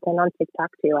making content on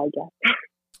TikTok too, I guess.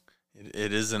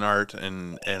 It is an art,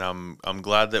 and I'm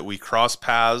glad that we cross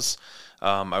paths.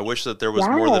 I wish that there was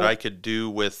more that I could do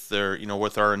with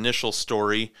with our initial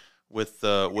story with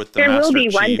the there Master will be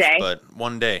Chief, one day. but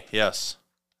one day, yes.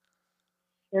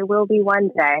 There will be one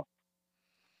day.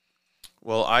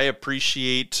 Well, I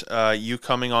appreciate you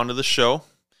coming onto the show,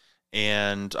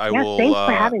 and I will. Thanks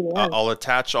for having me on. I'll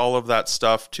attach all of that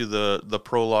stuff to the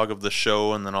prologue of the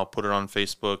show, and then I'll put it on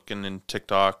Facebook and in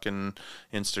TikTok and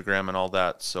Instagram and all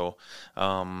that. So,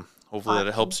 hopefully that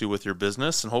it helps you with your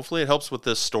business, and hopefully it helps with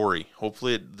this story.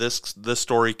 Hopefully this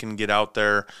story can get out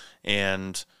there,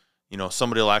 and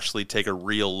somebody will actually take a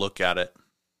real look at it.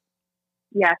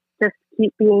 Yes, just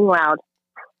keep being loud.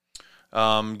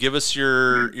 Give us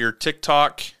your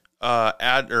TikTok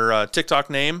TikTok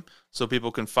name so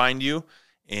people can find you.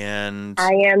 And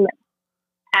I am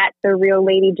at The Real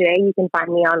Lady J. You can find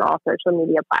me on all social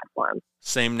media platforms.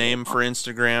 Same name for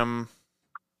Instagram?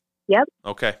 Yep.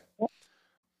 Okay. Yep.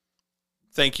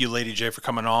 Thank you, Lady J, for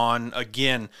coming on.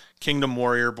 Again, Kingdom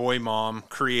Warrior, boy mom,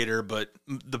 creator, but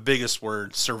the biggest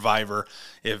word, survivor.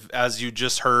 As you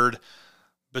just heard,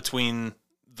 between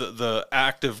the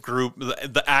active group,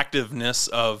 the activeness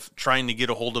of trying to get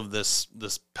a hold of this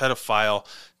pedophile,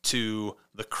 to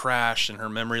the crash and her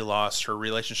memory loss, her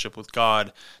relationship with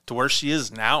God, to where she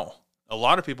is now. A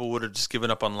lot of people would have just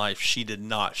given up on life. She did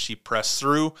not. She pressed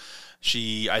through.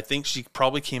 I think she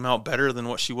probably came out better than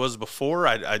what she was before.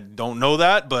 I don't know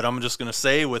that, but I'm just going to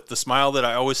say, with the smile that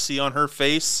I always see on her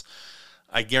face,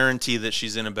 I guarantee that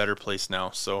she's in a better place now.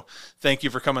 So thank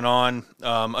you for coming on.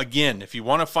 Again, if you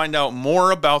want to find out more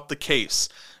about the case,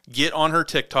 get on her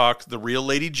TikTok, The Real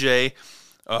Lady J,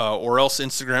 or else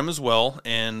Instagram as well,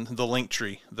 and the link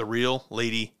tree, The Real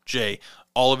Lady J.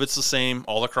 All of it's the same,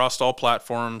 all across all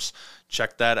platforms.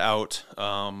 Check that out.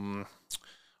 I'll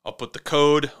put the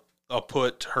code. I'll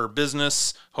put her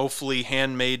business,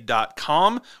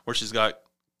 hopefullyhandmade.com, where she's got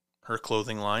her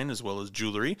clothing line as well as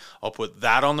jewelry. I'll put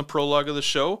that on the prologue of the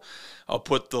show. I'll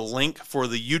put the link for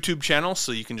the YouTube channel,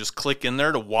 so you can just click in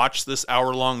there to watch this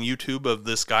hour-long YouTube of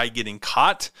this guy getting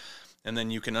caught, and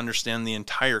then you can understand the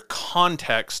entire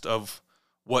context of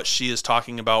what she is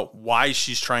talking about, why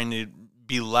she's trying to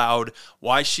be loud,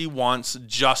 why she wants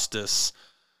justice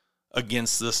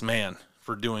against this man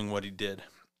for doing what he did.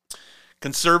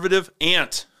 Conservative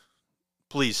Aunt,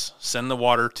 please send the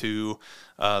water to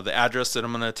the address that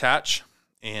I'm going to attach,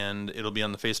 and it'll be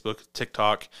on the Facebook,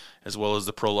 TikTok, as well as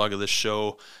the prologue of this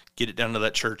show. Get it down to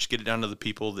that church. Get it down to the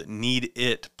people that need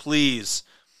it, please.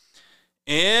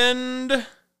 And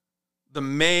the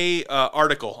May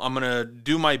article, I'm going to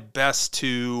do my best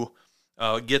to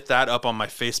get that up on my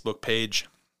Facebook page.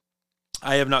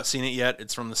 I have not seen it yet.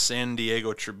 It's from the San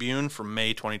Diego Tribune from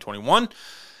May 2021.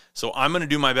 So I'm going to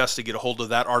do my best to get a hold of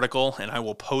that article, and I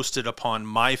will post it upon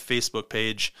my Facebook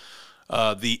page,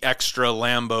 the Extra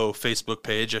Lambo Facebook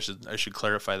page. I should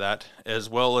clarify that, as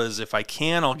well as, if I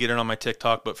can, I'll get it on my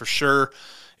TikTok, but for sure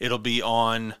it'll be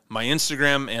on my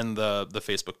Instagram and the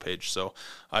Facebook page. So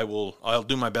I'll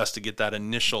do my best to get that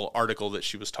initial article that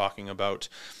she was talking about.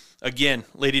 Again,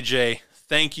 Lady J,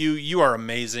 thank you. You are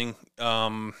amazing.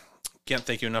 Can't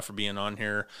thank you enough for being on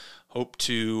here. Hope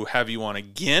to have you on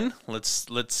again. Let's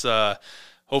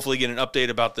hopefully get an update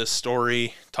about this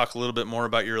story, talk a little bit more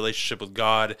about your relationship with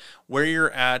God, where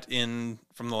you're at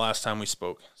from the last time we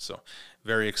spoke. So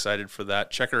very excited for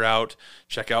that. Check her out.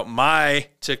 Check out my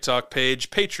TikTok page,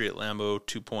 Patriot Lambo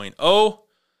 2.0. I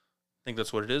think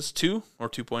that's what it is, 2 or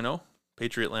 2.0.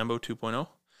 Patriot Lambo 2.0.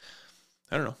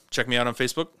 I don't know. Check me out on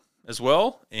Facebook as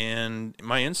well, and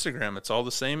my Instagram. It's all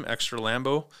the same, Extra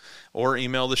Lambo, or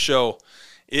email the show.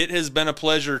 It has been a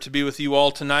pleasure to be with you all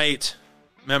tonight.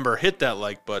 Remember, hit that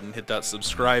like button, hit that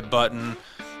subscribe button,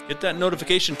 hit that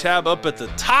notification tab up at the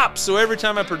top, so every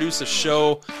time I produce a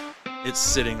show, it's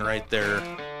sitting right there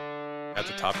at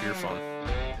the top of your phone.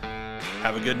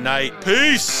 Have a good night.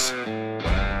 Peace!